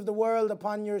sins of the world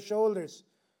upon your shoulders?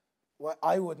 Well,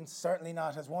 I wouldn't, certainly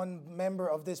not. As one member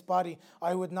of this body,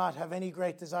 I would not have any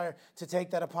great desire to take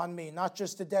that upon me. Not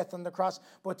just the death on the cross,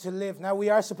 but to live. Now, we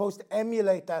are supposed to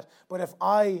emulate that. But if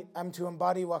I am to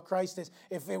embody what Christ is,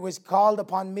 if it was called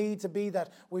upon me to be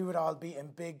that, we would all be in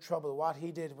big trouble. What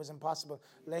he did was impossible.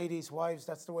 Ladies, wives,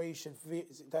 that's the way you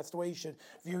should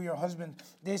view your husband.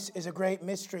 This is a great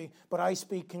mystery, but I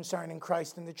speak concerning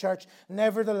Christ and the church.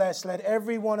 Nevertheless, let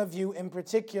every one of you in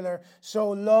particular so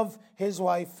love his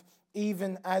wife,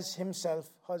 even as himself.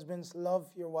 Husbands,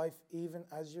 love your wife even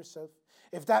as yourself.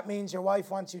 If that means your wife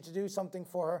wants you to do something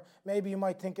for her, maybe you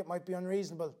might think it might be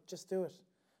unreasonable. Just do it.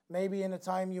 Maybe in a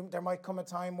time, there might come a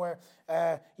time where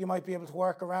you might be able to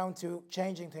work around to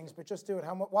changing things, but just do it.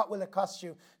 What will it cost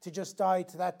you to just die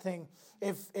to that thing?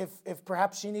 If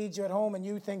perhaps she needs you at home and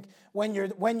you think, when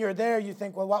you're there, you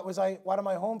think, well, what am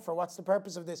I home for? What's the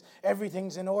purpose of this?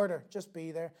 Everything's in order. Just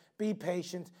be there. Be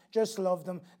patient. Just love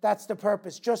them. That's the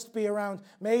purpose. Just be around.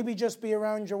 Maybe just be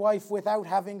around your wife without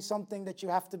having something that you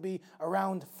have to be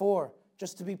around for.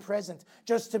 Just to be present,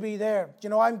 just to be there. You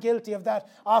know, I'm guilty of that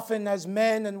often as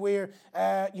men, and we're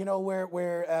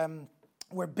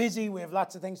busy, we have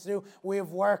lots of things to do, we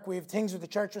have work, we have things with the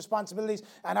church responsibilities,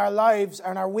 and our lives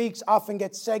and our weeks often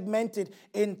get segmented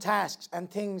in tasks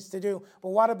and things to do. But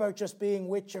what about just being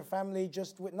with your family,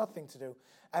 just with nothing to do?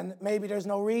 And maybe there's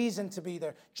no reason to be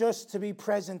there, just to be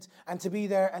present and to be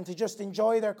there and to just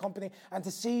enjoy their company and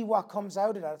to see what comes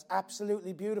out of that. It's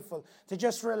absolutely beautiful. To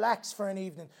just relax for an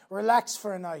evening, relax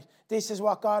for a night. This is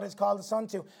what God has called us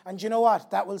unto. And you know what?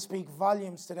 That will speak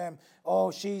volumes to them.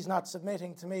 Oh, she's not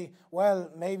submitting to me. Well,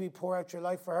 maybe pour out your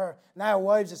life for her. Now,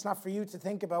 wives, it's not for you to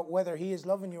think about whether he is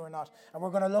loving you or not. And we're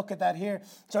going to look at that here.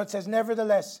 So it says,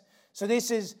 nevertheless. So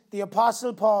this is the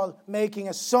Apostle Paul making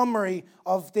a summary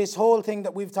of this whole thing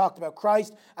that we've talked about.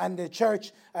 Christ and the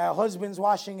church, husbands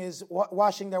washing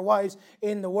their wives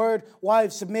in the word,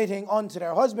 wives submitting unto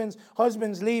their husbands,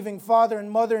 husbands leaving father and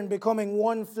mother and becoming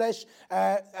one flesh.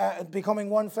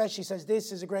 He says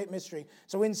this is a great mystery.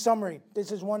 So in summary, this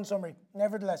is one summary.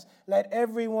 Nevertheless, let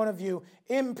every one of you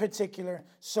in particular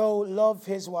so love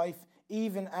his wife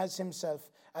even as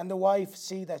himself, and the wife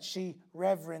see that she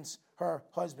reverence her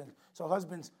husband. So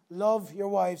husbands, love your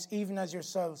wives even as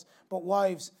yourselves, but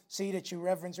wives, see that you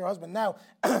reverence your husband. Now,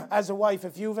 as a wife,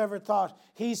 if you've ever thought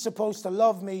he's supposed to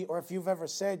love me, or if you've ever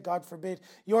said, God forbid,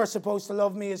 you're supposed to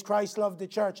love me as Christ loved the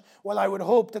church, well, I would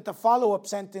hope that the follow-up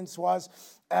sentence was,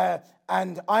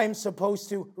 and I'm supposed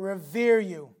to revere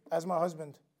you as my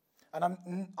husband.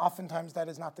 And oftentimes that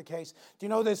is not the case. Do you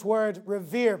know this word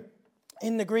revere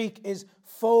in the Greek is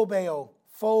phobeo.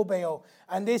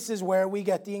 And this is where we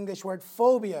get the English word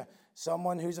phobia.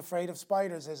 Someone who's afraid of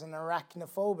spiders is an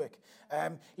arachnophobic.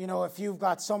 If you've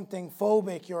got something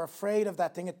phobic, you're afraid of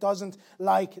that thing. It doesn't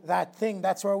like that thing.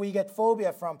 That's where we get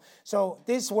phobia from. So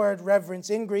this word reverence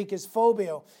in Greek is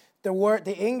phobeo.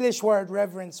 The English word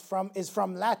reverence is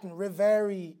from Latin,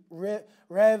 reverere,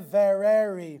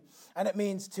 and it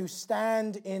means to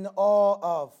stand in awe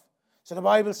of. So the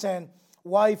Bible's saying,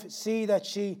 wife, see that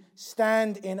she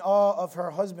stand in awe of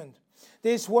her husband.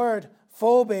 This word,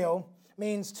 phobeo,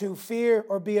 means to fear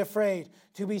or be afraid,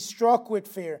 to be struck with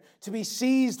fear, to be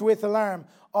seized with alarm,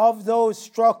 of those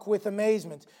struck with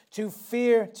amazement, to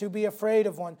fear, to be afraid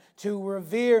of one, to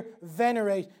revere,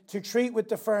 venerate, to treat with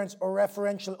deference or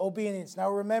reverential obedience. Now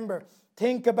remember,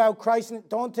 think about Christ.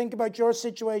 Don't think about your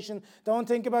situation. Don't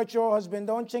think about your husband.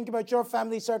 Don't think about your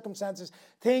family circumstances.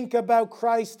 Think about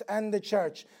Christ and the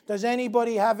church. Does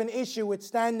anybody have an issue with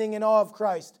standing in awe of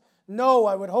Christ? No,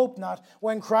 I would hope not.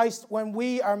 When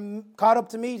we are caught up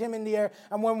to meet him in the air,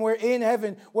 and when we're in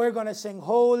heaven, we're going to sing,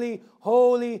 holy,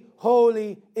 holy,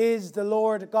 holy is the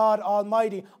Lord God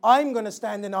Almighty. I'm going to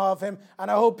stand in awe of him,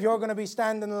 and I hope you're going to be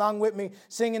standing along with me,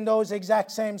 singing those exact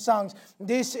same songs.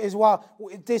 This is what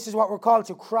we're called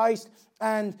to, Christ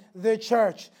and the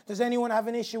church. Does anyone have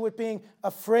an issue with being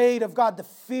afraid of God? The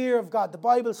fear of God. The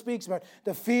Bible speaks about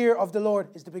the fear of the Lord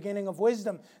is the beginning of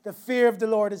wisdom. The fear of the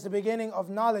Lord is the beginning of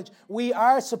knowledge. We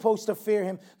are supposed to fear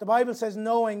him. The Bible says,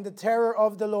 knowing the terror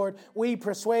of the Lord, we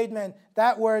persuade men.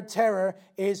 That word terror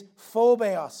is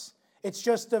phobios. It's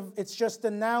just the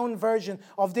noun version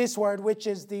of this word, which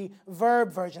is the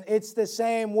verb version. It's the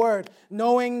same word.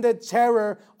 Knowing the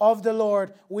terror of the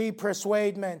Lord, we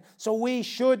persuade men. So we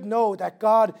should know that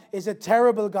God is a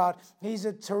terrible God. He's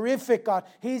a terrific God.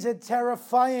 He's a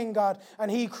terrifying God.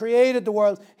 And he created the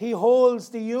world. He holds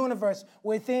the universe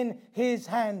within his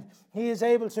hand. He is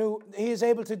able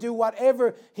to do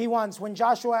whatever he wants. When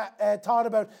Joshua taught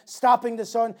about stopping the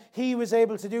sun, he was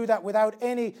able to do that without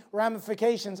any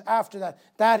ramifications after that.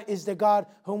 That is the God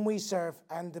whom we serve,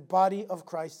 and the body of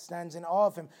Christ stands in awe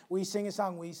of him. We sing a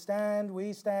song, we stand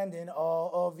in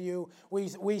awe of you.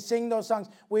 We sing those songs,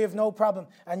 we have no problem.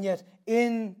 And yet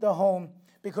in the home,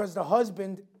 because the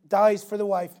husband dies for the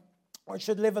wife, or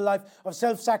should live a life of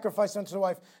self-sacrifice unto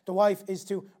the wife is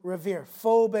to revere.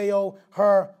 Phobeo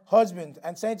her husband.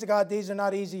 And saints of God, these are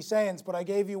not easy sayings, but I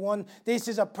gave you one. This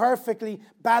is a perfectly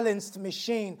balanced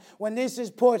machine. When this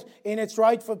is put in its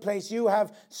rightful place, you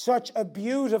have such a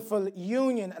beautiful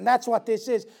union. And that's what this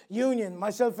is. Union.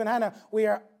 Myself and Hannah, we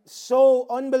are so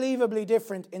unbelievably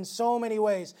different in so many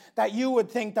ways that you would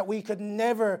think that we could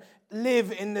never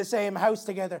live in the same house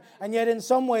together. And yet in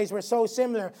some ways we're so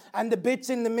similar. And the bits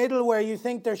in the middle where you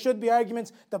think there should be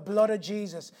arguments, the blood of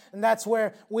Jesus. And that's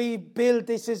where we build.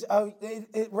 This is,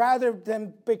 rather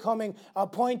than becoming a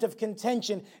point of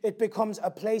contention, it becomes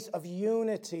a place of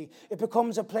unity. It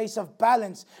becomes a place of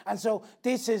balance. And so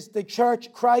this is the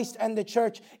church. Christ and the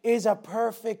church is a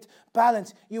perfect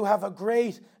balance. You have a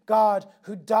great God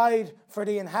who died for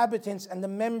the inhabitants and the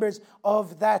members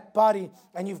of that body.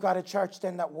 And you've got a church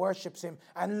then that worships him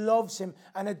and loves him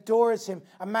and adores him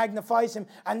and magnifies him.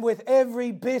 And with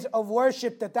every bit of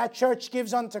worship that church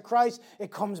gives unto Christ,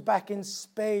 it comes back in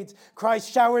spades.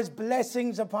 Christ showers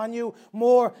blessings upon you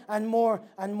more and more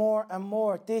and more and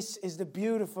more. This is the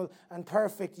beautiful and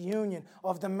perfect union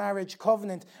of the marriage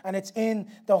covenant. And it's in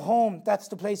the home. That's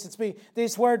the place it's be.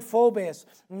 This word phobos,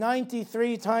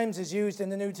 93 times is used in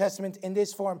the New Testament in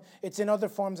this form. It's in other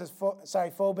forms as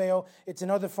phobeo. It's in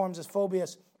other forms as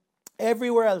phobias.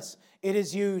 Everywhere else it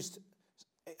is used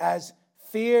as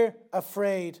fear,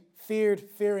 afraid, feared,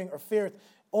 fearing, or feareth.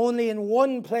 Only in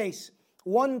one place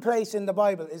in the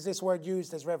Bible is this word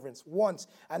used as reverence. Once,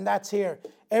 and that's here.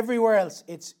 Everywhere else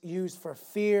it's used for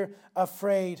fear,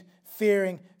 afraid,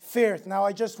 fearing, feareth. Now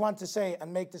I just want to say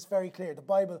and make this very clear. The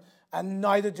Bible, and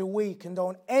neither do we,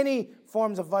 condone any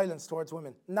forms of violence towards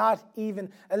women. Not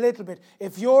even a little bit.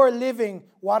 If you're living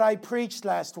what I preached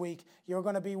last week, you're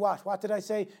going to be what? What did I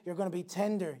say? You're going to be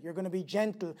tender. You're going to be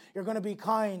gentle. You're going to be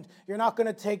kind. You're not going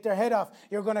to take their head off.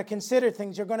 You're going to consider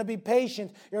things. You're going to be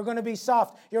patient. You're going to be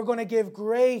soft. You're going to give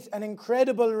great and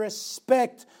incredible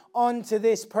respect unto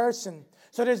this person.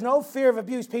 So there's no fear of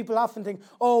abuse. People often think,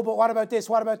 oh, but what about this?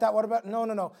 What about that? What about...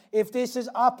 No. If this is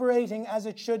operating as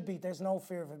it should be, there's no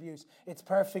fear of abuse. It's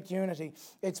perfect unity.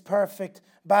 It's perfect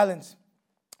balance.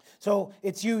 So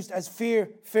it's used as fear,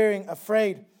 fearing,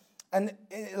 afraid. And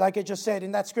like I just said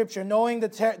in that scripture, knowing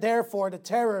therefore the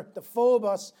terror, the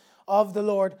phobos of the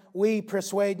Lord, we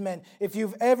persuade men. If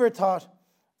you've ever thought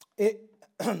it,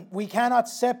 we cannot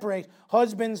separate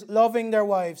husbands loving their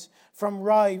wives from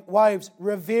wives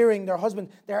revering their husband.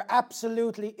 They're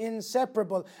absolutely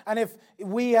inseparable. And if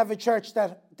we have a church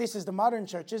this is the modern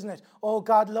church, isn't it? Oh,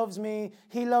 God loves me.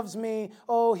 He loves me.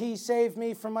 Oh, he saved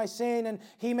me from my sin and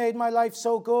he made my life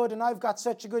so good and I've got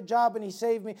such a good job and he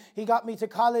saved me. He got me to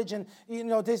college and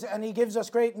this, and he gives us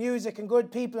great music and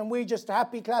good people and we just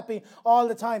happy clappy all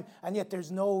the time. And yet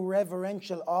there's no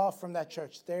reverential awe from that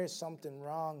church. There's something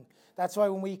wrong. That's why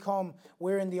when we come,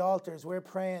 we're in the altars, we're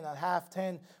praying at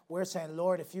 10:30. We're saying,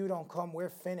 Lord, if you don't come, we're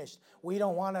finished. We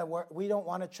don't want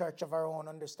a church of our own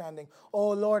understanding. Oh,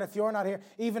 Lord, if you're not here,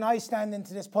 even I stand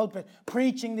into this pulpit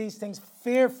preaching these things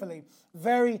fearfully,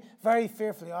 very, very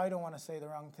fearfully. I don't want to say the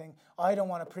wrong thing. I don't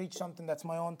want to preach something that's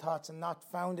my own thoughts and not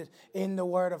founded in the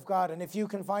Word of God. And if you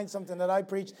can find something that I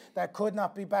preach that could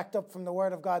not be backed up from the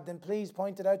Word of God, then please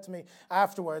point it out to me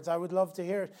afterwards. I would love to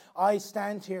hear it. I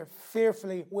stand here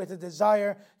fearfully with a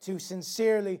desire to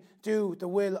sincerely do the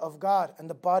will of God, and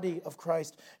the body of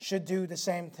Christ should do the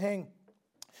same thing.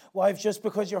 Wives, just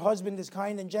because your husband is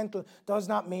kind and gentle does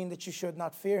not mean that you should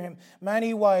not fear him.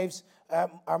 Many wives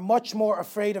are much more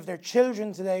afraid of their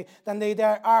children today than they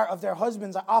are of their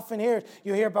husbands. I often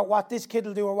you hear about what this kid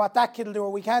will do or what that kid will do,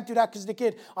 or we can't do that because the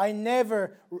kid.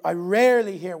 I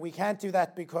rarely hear we can't do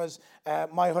that because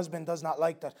my husband does not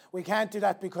like that. We can't do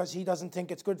that because he doesn't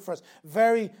think it's good for us.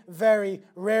 Very, very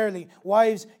rarely.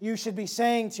 Wives, you should be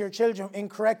saying to your children in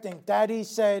correcting, Daddy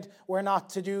said we're not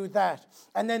to do that.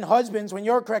 And then husbands, when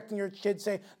you're correcting your kids,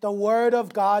 say, the Word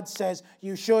of God says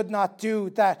you should not do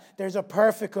that. There's a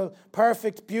perfect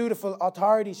perfect, beautiful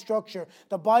authority structure.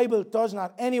 The Bible does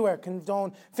not anywhere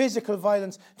condone physical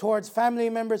violence towards family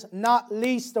members, not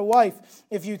least the wife.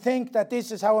 If you think that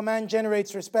this is how a man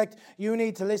generates respect, you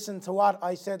need to listen to what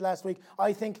I said last week.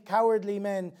 I think cowardly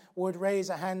men would raise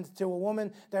a hand to a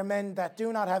woman. They're men that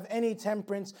do not have any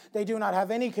temperance. They do not have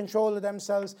any control of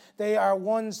themselves. They are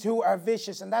ones who are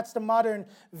vicious. And that's the modern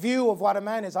view of what a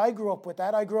man is. I grew up with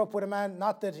that. I grew up with a man,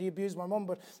 not that he abused my mum,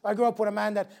 but I grew up with a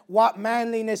man that what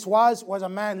manliness was a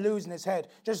man losing his head,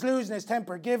 just losing his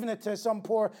temper, giving it to some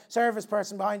poor service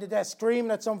person behind the desk,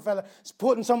 screaming at some fella,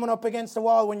 putting someone up against the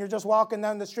wall when you're just walking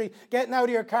down the street, getting out of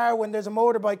your car when there's a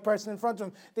motorbike person in front of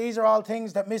him. These are all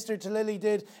things that Mr. Tlili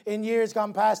did in years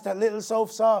gone past that little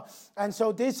Soph saw. And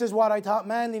so this is what I thought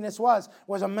manliness was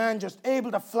a man just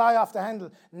able to fly off the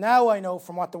handle. Now I know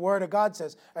from what the Word of God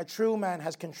says, a true man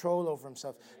has control over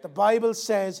himself. The Bible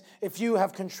says if you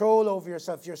have control over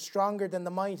yourself, you're stronger than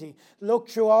the mighty. Look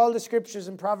through all the scriptures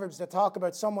and Proverbs that talk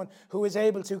about someone who is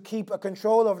able to keep a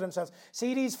control over themselves.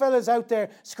 See these fellas out there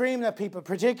screaming at people,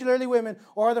 particularly women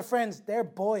or the friends, they're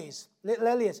boys.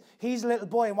 Little Elias, he's a little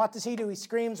boy, and what does he do? He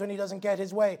screams when he doesn't get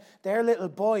his way. They're little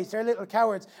boys, they're little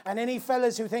cowards. And any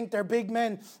fellas who think they're big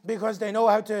men because they know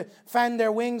how to fan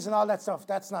their wings and all that stuff,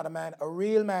 that's not a man. A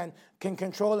real man can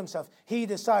control himself. He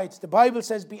decides. The Bible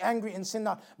says, be angry and sin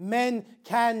not. Men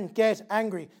can get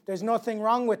angry. There's nothing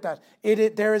wrong with that.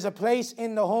 There is a place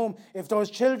in the home. If those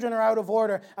children are out of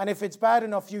order, and if it's bad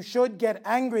enough, you should get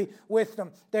angry with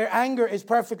them. Their anger is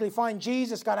perfectly fine.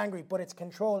 Jesus got angry, but it's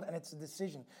controlled and it's a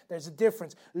decision. There's a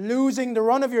difference. Losing the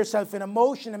run of yourself in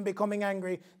emotion and becoming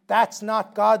angry, that's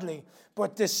not godly.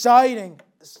 But deciding,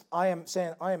 I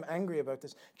am angry about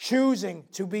this. Choosing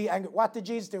to be angry. What did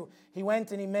Jesus do? He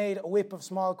went and he made a whip of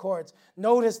small cords.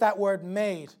 Notice that word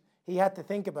made. He had to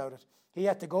think about it. He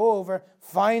had to go over,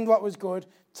 find what was good,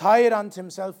 tie it onto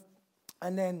himself,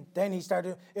 and then he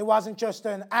started. It wasn't just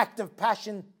an act of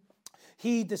passion.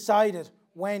 He decided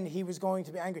when he was going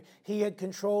to be angry. He had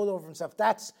control over himself.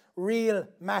 That's real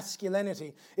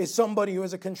masculinity, is somebody who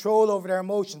has a control over their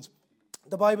emotions.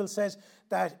 The Bible says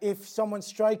that if someone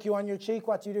strike you on your cheek,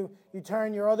 what do? You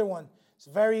turn your other one. It's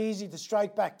very easy to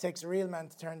strike back. It takes a real man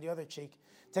to turn the other cheek.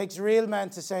 It takes a real man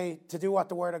to do what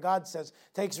the Word of God says.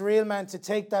 It takes a real man to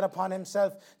take that upon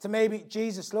himself. To maybe,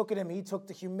 Jesus, look at him. He took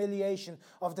the humiliation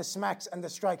of the smacks and the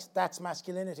strikes. That's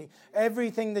masculinity.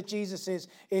 Everything that Jesus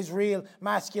is real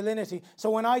masculinity. So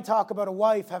when I talk about a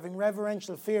wife having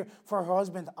reverential fear for her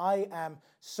husband, I am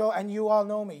so, and you all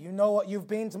know me. You know what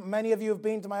many of you have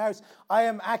been to my house. I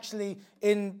am actually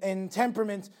in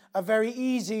temperament a very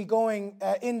easygoing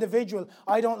individual.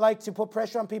 I don't like to put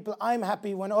pressure on people. I'm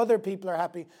happy when other people are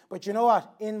happy. But you know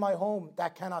what? In my home,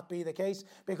 that cannot be the case,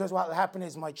 because what will happen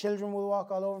is my children will walk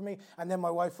all over me, and then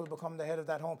my wife will become the head of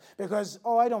that home. Because,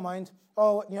 I don't mind.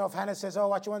 If Hannah says,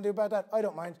 what you want to do about that? I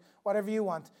don't mind. Whatever you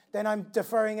want. Then I'm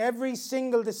deferring every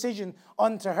single decision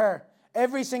unto her.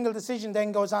 Every single decision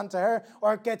then goes on to her,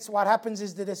 or what happens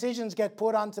is the decisions get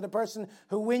put onto the person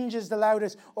who whinges the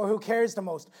loudest or who cares the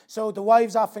most. So the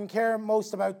wives often care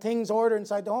most about things ordered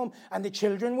inside the home, and the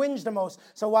children whinge the most.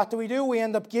 So what do? We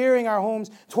end up gearing our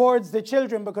homes towards the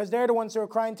children, because they're the ones who are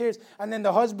crying tears, and then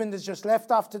the husband is just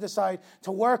left off to the side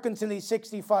to work until he's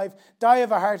 65, die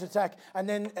of a heart attack, and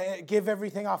then give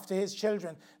everything off to his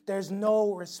children. There's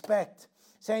no respect.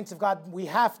 Saints of God, we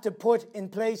have to put in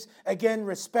place, again,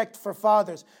 respect for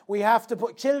fathers.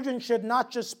 Children should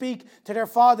not just speak to their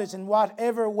fathers in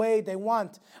whatever way they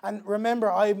want. And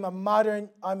remember, I'm a modern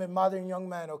young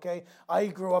man, okay? I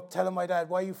grew up telling my dad,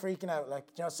 why are you freaking out?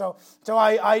 So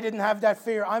I didn't have that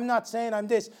fear. I'm not saying I'm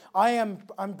this. I'm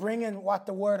bringing what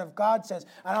the Word of God says.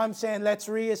 And I'm saying, let's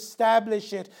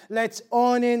reestablish it. Let's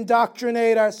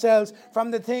unindoctrinate ourselves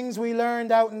from the things we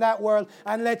learned out in that world.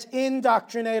 And let's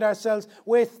indoctrinate ourselves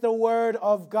with the Word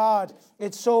of God.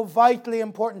 It's so vitally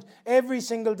important every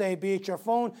single day, be it your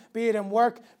phone, be it in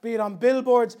work, be it on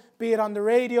billboards, be it on the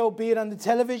radio, be it on the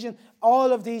television.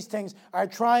 All of these things are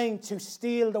trying to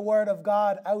steal the Word of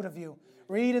God out of you.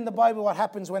 Read in the Bible what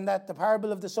happens when the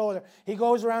parable of the sower, he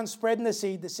goes around spreading the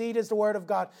seed. The seed is the Word of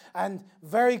God. And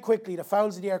very quickly, the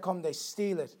fowls of the air come, they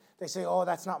steal it. They say,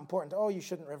 that's not important. You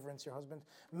shouldn't reverence your husband.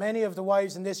 Many of the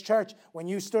wives in this church, when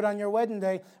you stood on your wedding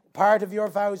day, part of your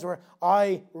vows were,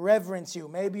 I reverence you.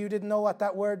 Maybe you didn't know what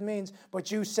that word means, but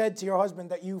you said to your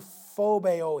husband that you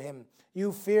phobeo him.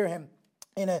 You fear him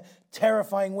in a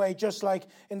terrifying way, just like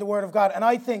in the Word of God. And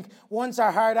I think once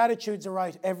our heart attitudes are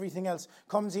right, everything else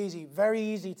comes easy. Very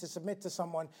easy to submit to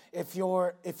someone if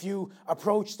you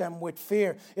approach them with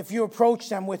fear. If you approach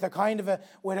them with a kind of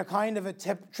a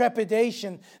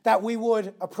trepidation that we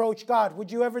would approach God.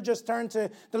 Would you ever just turn to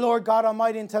the Lord God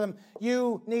Almighty and tell him,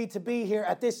 you need to be here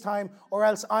at this time or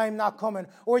else I'm not coming?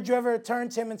 Or would you ever turn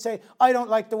to him and say, I don't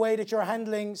like the way that you're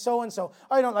handling so-and-so.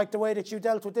 I don't like the way that you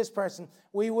dealt with this person.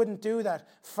 We wouldn't do that.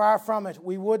 Far from it.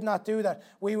 We would not do that.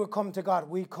 We would come to God.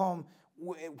 We come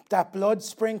that blood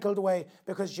sprinkled way,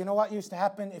 because you know what used to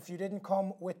happen if you didn't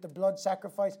come with the blood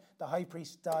sacrifice? The high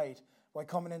priest died by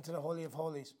coming into the Holy of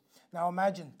Holies. Now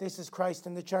imagine, this is Christ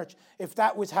in the church. If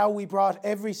that was how we brought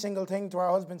every single thing to our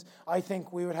husbands, I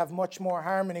think we would have much more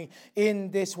harmony in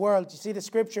this world. You see, the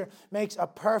scripture makes a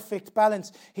perfect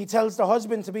balance. He tells the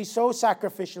husband to be so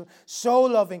sacrificial, so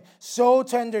loving, so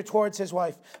tender towards his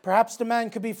wife. Perhaps the man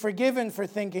could be forgiven for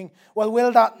thinking, well,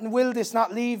 will this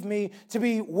not leave me to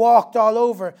be walked all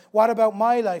over? What about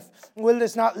my life? Will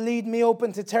this not lead me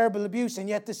open to terrible abuse? And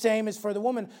yet the same is for the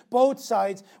woman. Both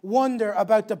sides wonder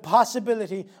about the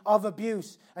possibility of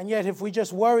abuse. And yet if we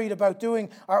just worried about doing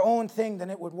our own thing,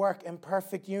 then it would work in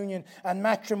perfect union and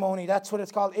matrimony. That's what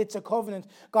it's called. It's a covenant.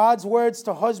 God's words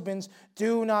to husbands,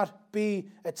 do not be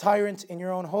a tyrant in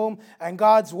your own home. And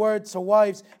God's word to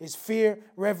wives is fear,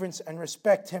 reverence, and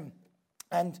respect him.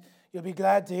 And you'll be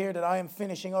glad to hear that I am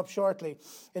finishing up shortly.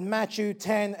 In Matthew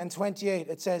 10 and 28,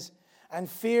 it says, and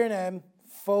fear them,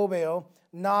 fear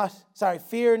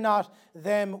not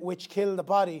them which kill the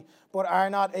body, but are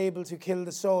not able to kill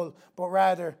the soul, but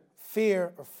rather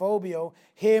fear, or phobio,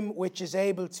 him which is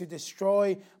able to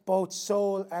destroy both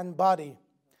soul and body.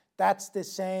 That's the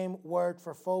same word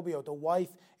for phobio. The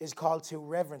wife is called to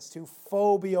reverence, to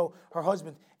phobio her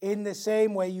husband. In the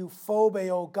same way you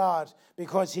phobio God,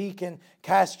 because he can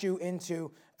cast you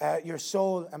into your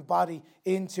soul and body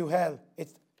into hell.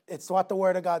 It's what the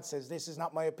Word of God says. This is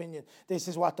not my opinion. This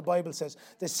is what the Bible says.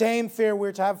 The same fear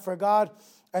we're to have for God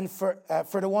and for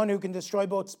the one who can destroy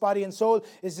both body and soul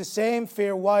is the same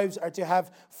fear wives are to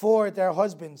have for their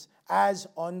husbands as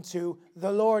unto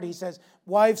the Lord. He says,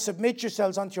 wives, submit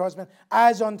yourselves unto your husband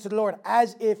as unto the Lord,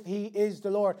 as if he is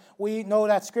the Lord. We know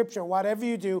that scripture. Whatever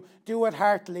you do, do it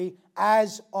heartily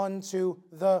as unto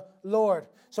the Lord.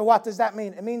 So what does that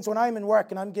mean? It means when I'm in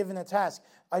work and I'm given a task,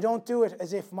 I don't do it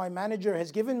as if my manager has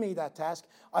given me that task.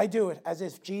 I do it as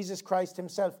if Jesus Christ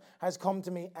himself has come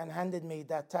to me and handed me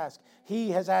that task.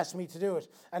 He has asked me to do it.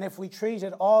 And if we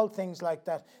treated all things like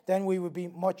that, then we would be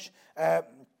much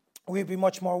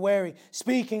more wary.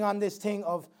 Speaking on this thing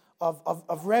of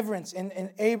reverence,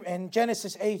 in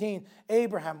Genesis 18,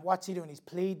 Abraham, what's he doing? He's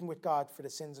pleading with God for the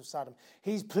sins of Sodom.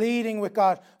 He's pleading with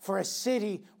God for a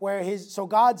city where so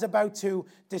God's about to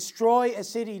destroy a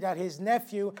city that his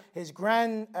nephew, his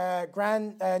grand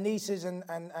nieces and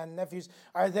nephews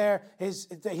are there,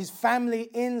 his family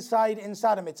inside in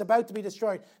Sodom. It's about to be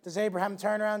destroyed. Does Abraham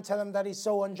turn around and tell him that he's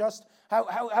so unjust?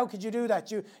 How could you do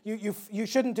that? You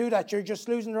shouldn't do that. You're just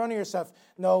losing the run of yourself.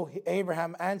 No,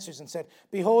 Abraham answers and said,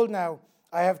 behold now,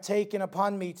 I have taken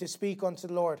upon me to speak unto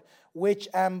the Lord, which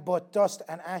am but dust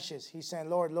and ashes. He's saying,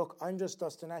 Lord, look, I'm just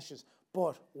dust and ashes.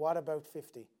 But what about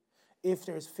 50? If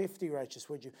there's 50 righteous,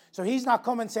 would you? So he's not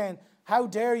coming saying, how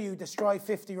dare you destroy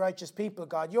 50 righteous people,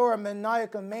 God? You're a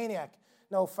maniacal maniac.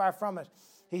 No, far from it.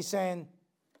 He's saying,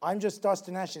 I'm just dust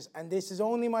and ashes, and this is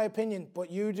only my opinion, but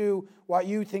you do what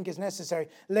you think is necessary.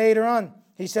 Later on,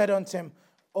 he said unto him,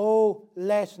 oh,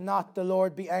 let not the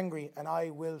Lord be angry, and I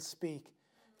will speak.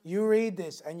 You read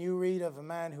this, and you read of a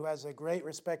man who has a great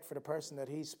respect for the person that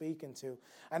he's speaking to.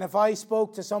 And if I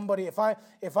spoke to somebody, if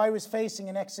I was facing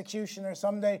an executioner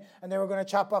someday, and they were going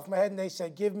to chop off my head, and they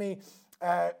said, give me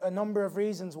a number of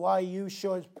reasons why you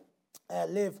should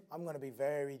live, I'm going to be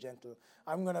very gentle.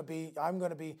 I'm going to be.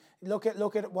 Look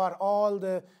at what all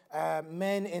the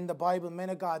men in the Bible, men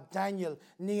of God, Daniel,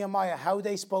 Nehemiah, how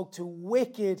they spoke to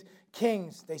wicked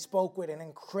kings. They spoke with an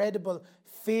incredible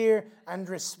fear and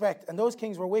respect. And those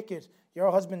kings were wicked. Your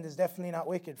husband is definitely not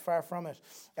wicked, far from it.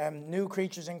 New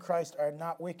creatures in Christ are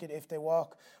not wicked if they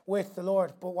walk with the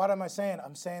Lord. But what am I saying?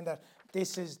 I'm saying that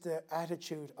this is the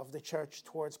attitude of the church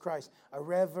towards Christ, a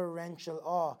reverential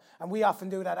awe. And we often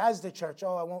do that as the church.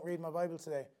 Oh, I won't read my Bible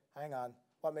today. Hang on.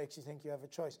 What makes you think you have a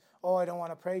choice? Oh, I don't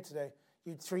want to pray today.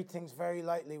 You treat things very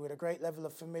lightly with a great level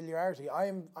of familiarity.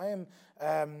 I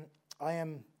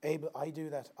I do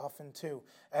that often too.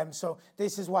 So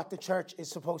this is what the church is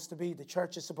supposed to be. The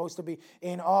church is supposed to be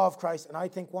in awe of Christ. And I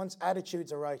think once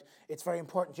attitudes are right, it's very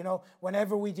important. You know,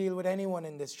 whenever we deal with anyone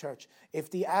in this church,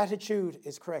 if the attitude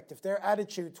is correct, if their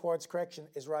attitude towards correction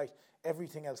is right,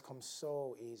 everything else comes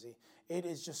so easy. It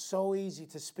is just so easy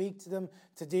to speak to them,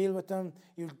 to deal with them.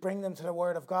 You bring them to the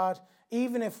Word of God.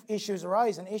 Even if issues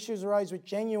arise, and issues arise with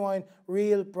genuine,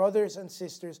 real brothers and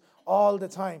sisters all the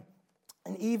time.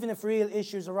 And even if real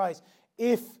issues arise,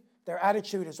 if their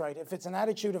attitude is right, if it's an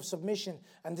attitude of submission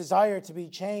and desire to be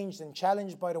changed and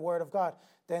challenged by the Word of God,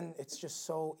 then it's just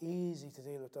so easy to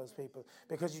deal with those people.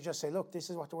 Because you just say, look, this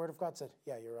is what the Word of God said.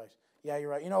 Yeah, you're right. Yeah, you're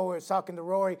right. You know, we were talking to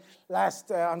Rory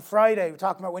on Friday. We were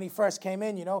talking about when he first came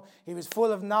in, you know. He was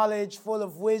full of knowledge, full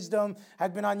of wisdom,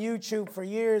 had been on YouTube for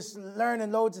years,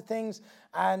 learning loads of things.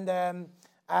 And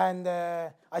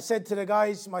I said to the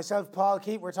guys, myself, Paul,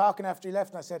 Keith, we're talking after he left,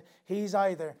 and I said, he's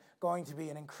either going to be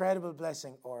an incredible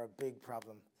blessing or a big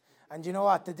problem. And you know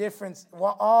what? The difference,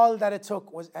 all that it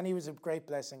took was, and he was a great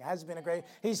blessing, has been a great,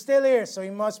 he's still here, so he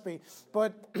must be.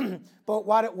 But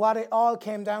what it all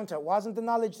came down to wasn't the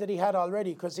knowledge that he had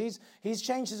already, because he's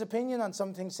changed his opinion on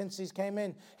some things since he's came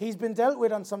in. He's been dealt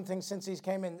with on some things since he's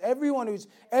came in. Everyone who's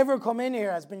ever come in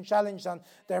here has been challenged on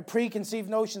their preconceived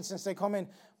notions since they come in.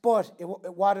 But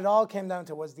what it all came down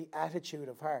to was the attitude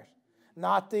of heart.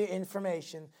 Not the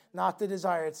information, not the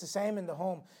desire. It's the same in the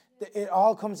home. It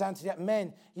all comes down to that.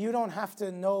 Men, you don't have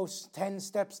to know 10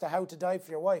 steps to how to die for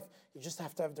your wife. You just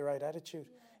have to have the right attitude.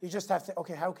 You just have to,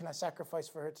 okay, how can I sacrifice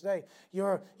for her today?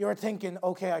 You're thinking,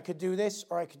 okay, I could do this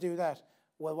or I could do that.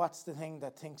 Well, what's the thing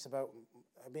that thinks about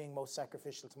being most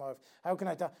sacrificial to my wife? How can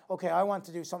I die? Okay, I want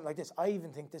to do something like this. I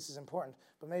even think this is important,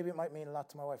 but maybe it might mean a lot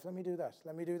to my wife. Let me do that.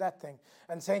 Let me do that thing.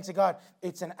 And saints of God,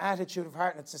 it's an attitude of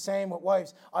heart, and it's the same with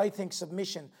wives. I think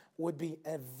submission would be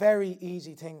a very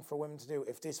easy thing for women to do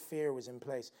if this fear was in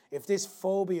place, if this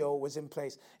phobia was in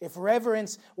place, if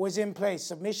reverence was in place.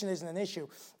 Submission isn't an issue.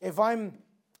 If I'm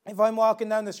walking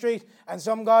down the street and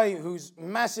some guy who's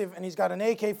massive and he's got an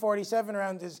AK-47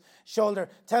 around his shoulder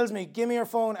tells me, give me your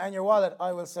phone and your wallet,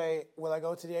 I will say, will I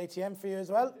go to the ATM for you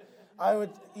as well?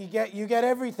 You get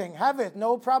everything. Have it,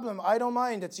 no problem. I don't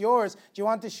mind. It's yours. Do you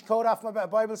want the coat off my back? The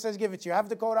Bible says give it to you. Have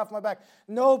the coat off my back.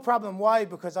 No problem. Why?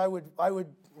 Because I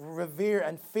would revere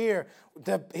and fear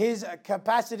his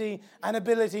capacity and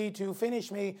ability to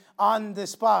finish me on the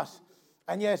spot.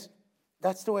 And yet,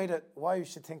 that's the way that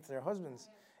wives should think to their husbands.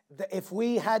 If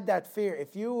we had that fear,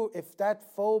 if that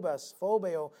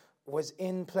phobia was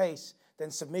in place, then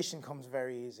submission comes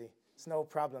very easy. It's no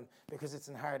problem because it's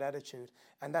in hard attitude.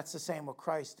 And that's the same with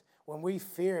Christ. When we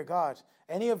fear God,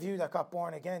 any of you that got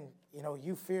born again, you know,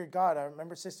 you feared God. I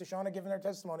remember Sister Shauna giving her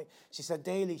testimony. She said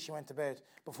daily she went to bed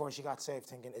before she got saved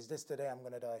thinking, is this the day I'm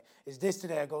going to die? Is this the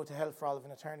day I go to hell for all of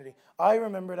an eternity? I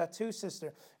remember that too,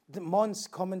 sister. The months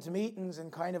coming to meetings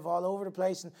and kind of all over the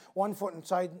place, and one foot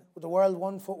inside the world,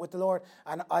 one foot with the Lord.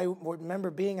 And I remember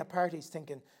being at parties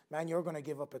thinking, man, you're going to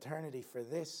give up eternity for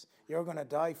this. You're going to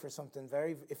die for something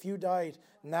if you died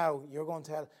now, you're going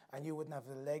to hell, and you wouldn't have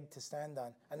a leg to stand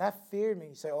on. And that feared me.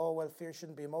 You say, oh, well, fear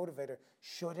shouldn't be a motivator.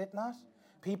 Should it not?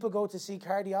 People go to see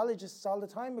cardiologists all the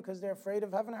time because they're afraid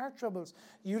of having heart troubles.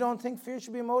 You don't think fear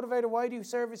should be a motivator? Why do you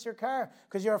service your car?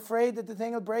 Because you're afraid that the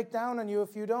thing will break down on you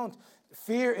if you don't.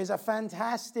 Fear is a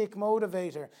fantastic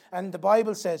motivator. And the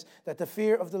Bible says that the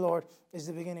fear of the Lord is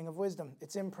the beginning of wisdom.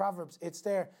 It's in Proverbs. It's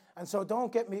there. And so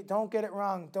don't get it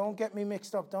wrong. Don't get me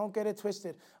mixed up. Don't get it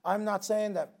twisted. I'm not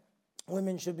saying that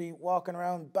women should be walking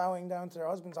around bowing down to their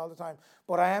husbands all the time.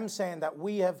 But I am saying that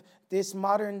we have, this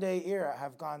modern day era,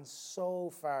 have gone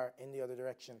so far in the other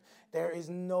direction. There is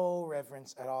no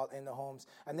reverence at all in the homes.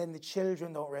 And then the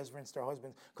children don't reverence their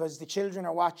husbands because the children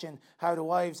are watching how the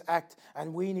wives act.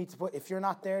 And we need to if you're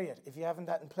not there yet, if you haven't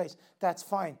that in place, that's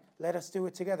fine. Let us do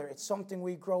it together. It's something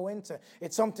we grow into.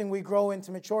 It's something we grow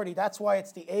into maturity. That's why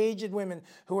it's the aged women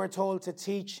who are told to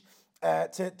teach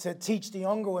to teach the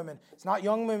younger women. It's not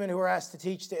young women who are asked to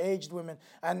teach the aged women.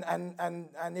 And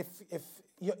if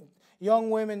young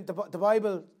women, the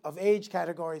Bible of age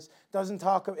categories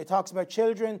it talks about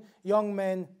children, young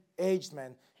men, aged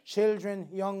men. Children,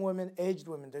 young women, aged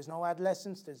women. There's no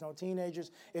adolescents. There's no teenagers.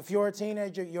 If you're a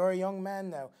teenager, you're a young man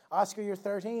now. Oscar, you're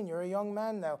 13. You're a young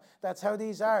man now. That's how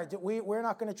these are. We're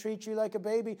not going to treat you like a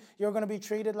baby. You're going to be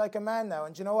treated like a man now.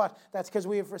 And you know what? That's because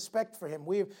we have respect for him.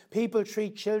 People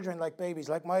treat children like babies,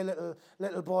 like my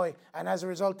little boy. And as a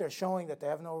result, they're showing that they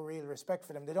have no real respect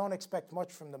for them. They don't expect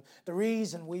much from them. The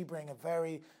reason we bring a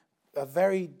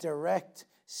very direct,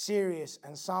 serious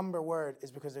and somber word is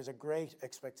because there's a great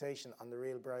expectation on the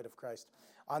real bride of Christ.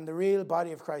 On the real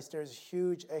body of Christ, there's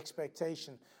huge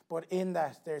expectation. But in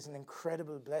that, there's an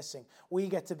incredible blessing. We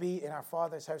get to be in our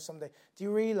Father's house someday. Do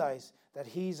you realize that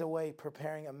He's away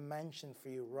preparing a mansion for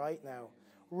you right now?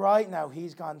 Right now,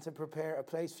 He's gone to prepare a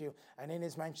place for you. And in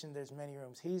His mansion, there's many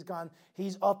rooms.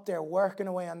 He's up there working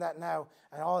away on that now.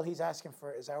 And all He's asking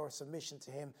for is our submission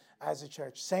to Him as a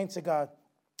church. Saints of God,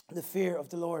 the fear of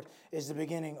the Lord is the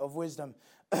beginning of wisdom.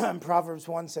 Proverbs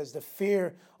 1 says, the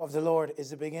fear of the Lord is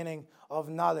the beginning of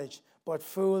knowledge, but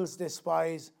fools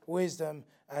despise wisdom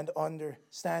and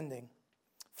understanding.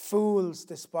 Fools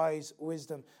despise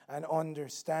wisdom and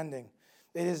understanding.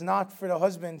 It is not for the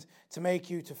husband to make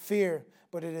you to fear,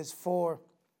 but it is for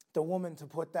the woman to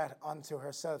put that onto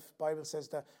herself. The Bible says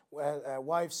that,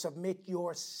 wives, submit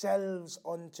yourselves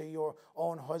unto your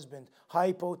own husband.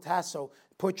 Hypotasso,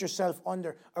 put yourself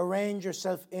under. Arrange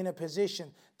yourself in a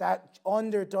position. That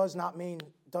under does not mean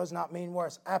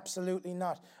worse. Absolutely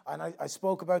not. And I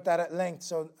spoke about that at length,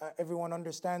 so everyone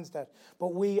understands that.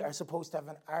 But we are supposed to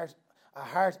have a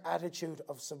heart attitude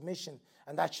of submission,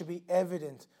 and that should be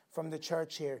evident from the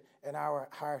church here in our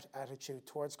heart attitude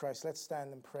towards Christ. Let's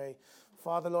stand and pray.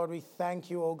 Father, Lord, we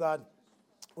thank you, O God.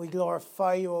 We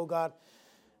glorify you, O God,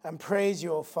 and praise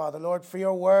you, O Father, Lord, for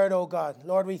your word, O God.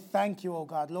 Lord, we thank you, O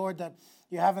God, Lord, that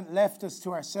you haven't left us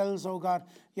to ourselves, O God.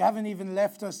 You haven't even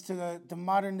left us to the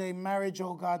modern day marriage,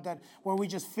 O God, that where we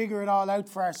just figure it all out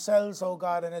for ourselves, O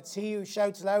God, and it's he who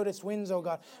shouts loudest wins, O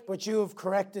God. But you have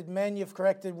corrected men, you've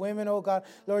corrected women, O God.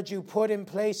 Lord, you put in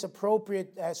place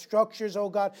appropriate structures, O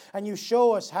God, and you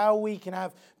show us how we can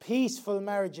have peaceful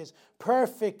marriages,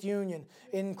 perfect union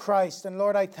in Christ. And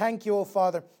Lord, I thank you, O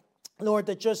Father, Lord,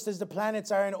 that just as the planets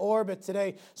are in orbit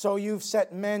today, so you've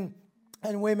set men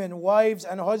and women, wives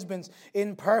and husbands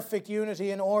in perfect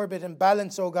unity and orbit and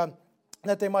balance, oh God,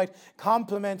 that they might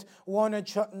complement one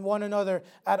another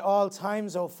at all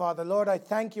times, oh Father. Lord, I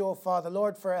thank you, oh Father,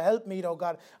 Lord, for a helpmeet, oh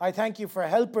God. I thank you for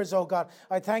helpers, oh God.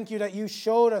 I thank you that you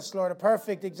showed us, Lord, a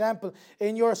perfect example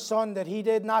in your Son, that he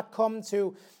did not come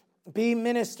to be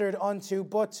ministered unto,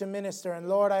 but to minister. And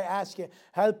Lord, I ask you,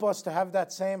 help us to have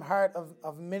that same heart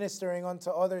of ministering unto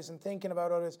others and thinking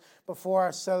about others before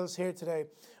ourselves here today.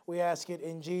 We ask it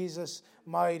in Jesus'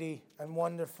 mighty and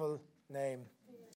wonderful name.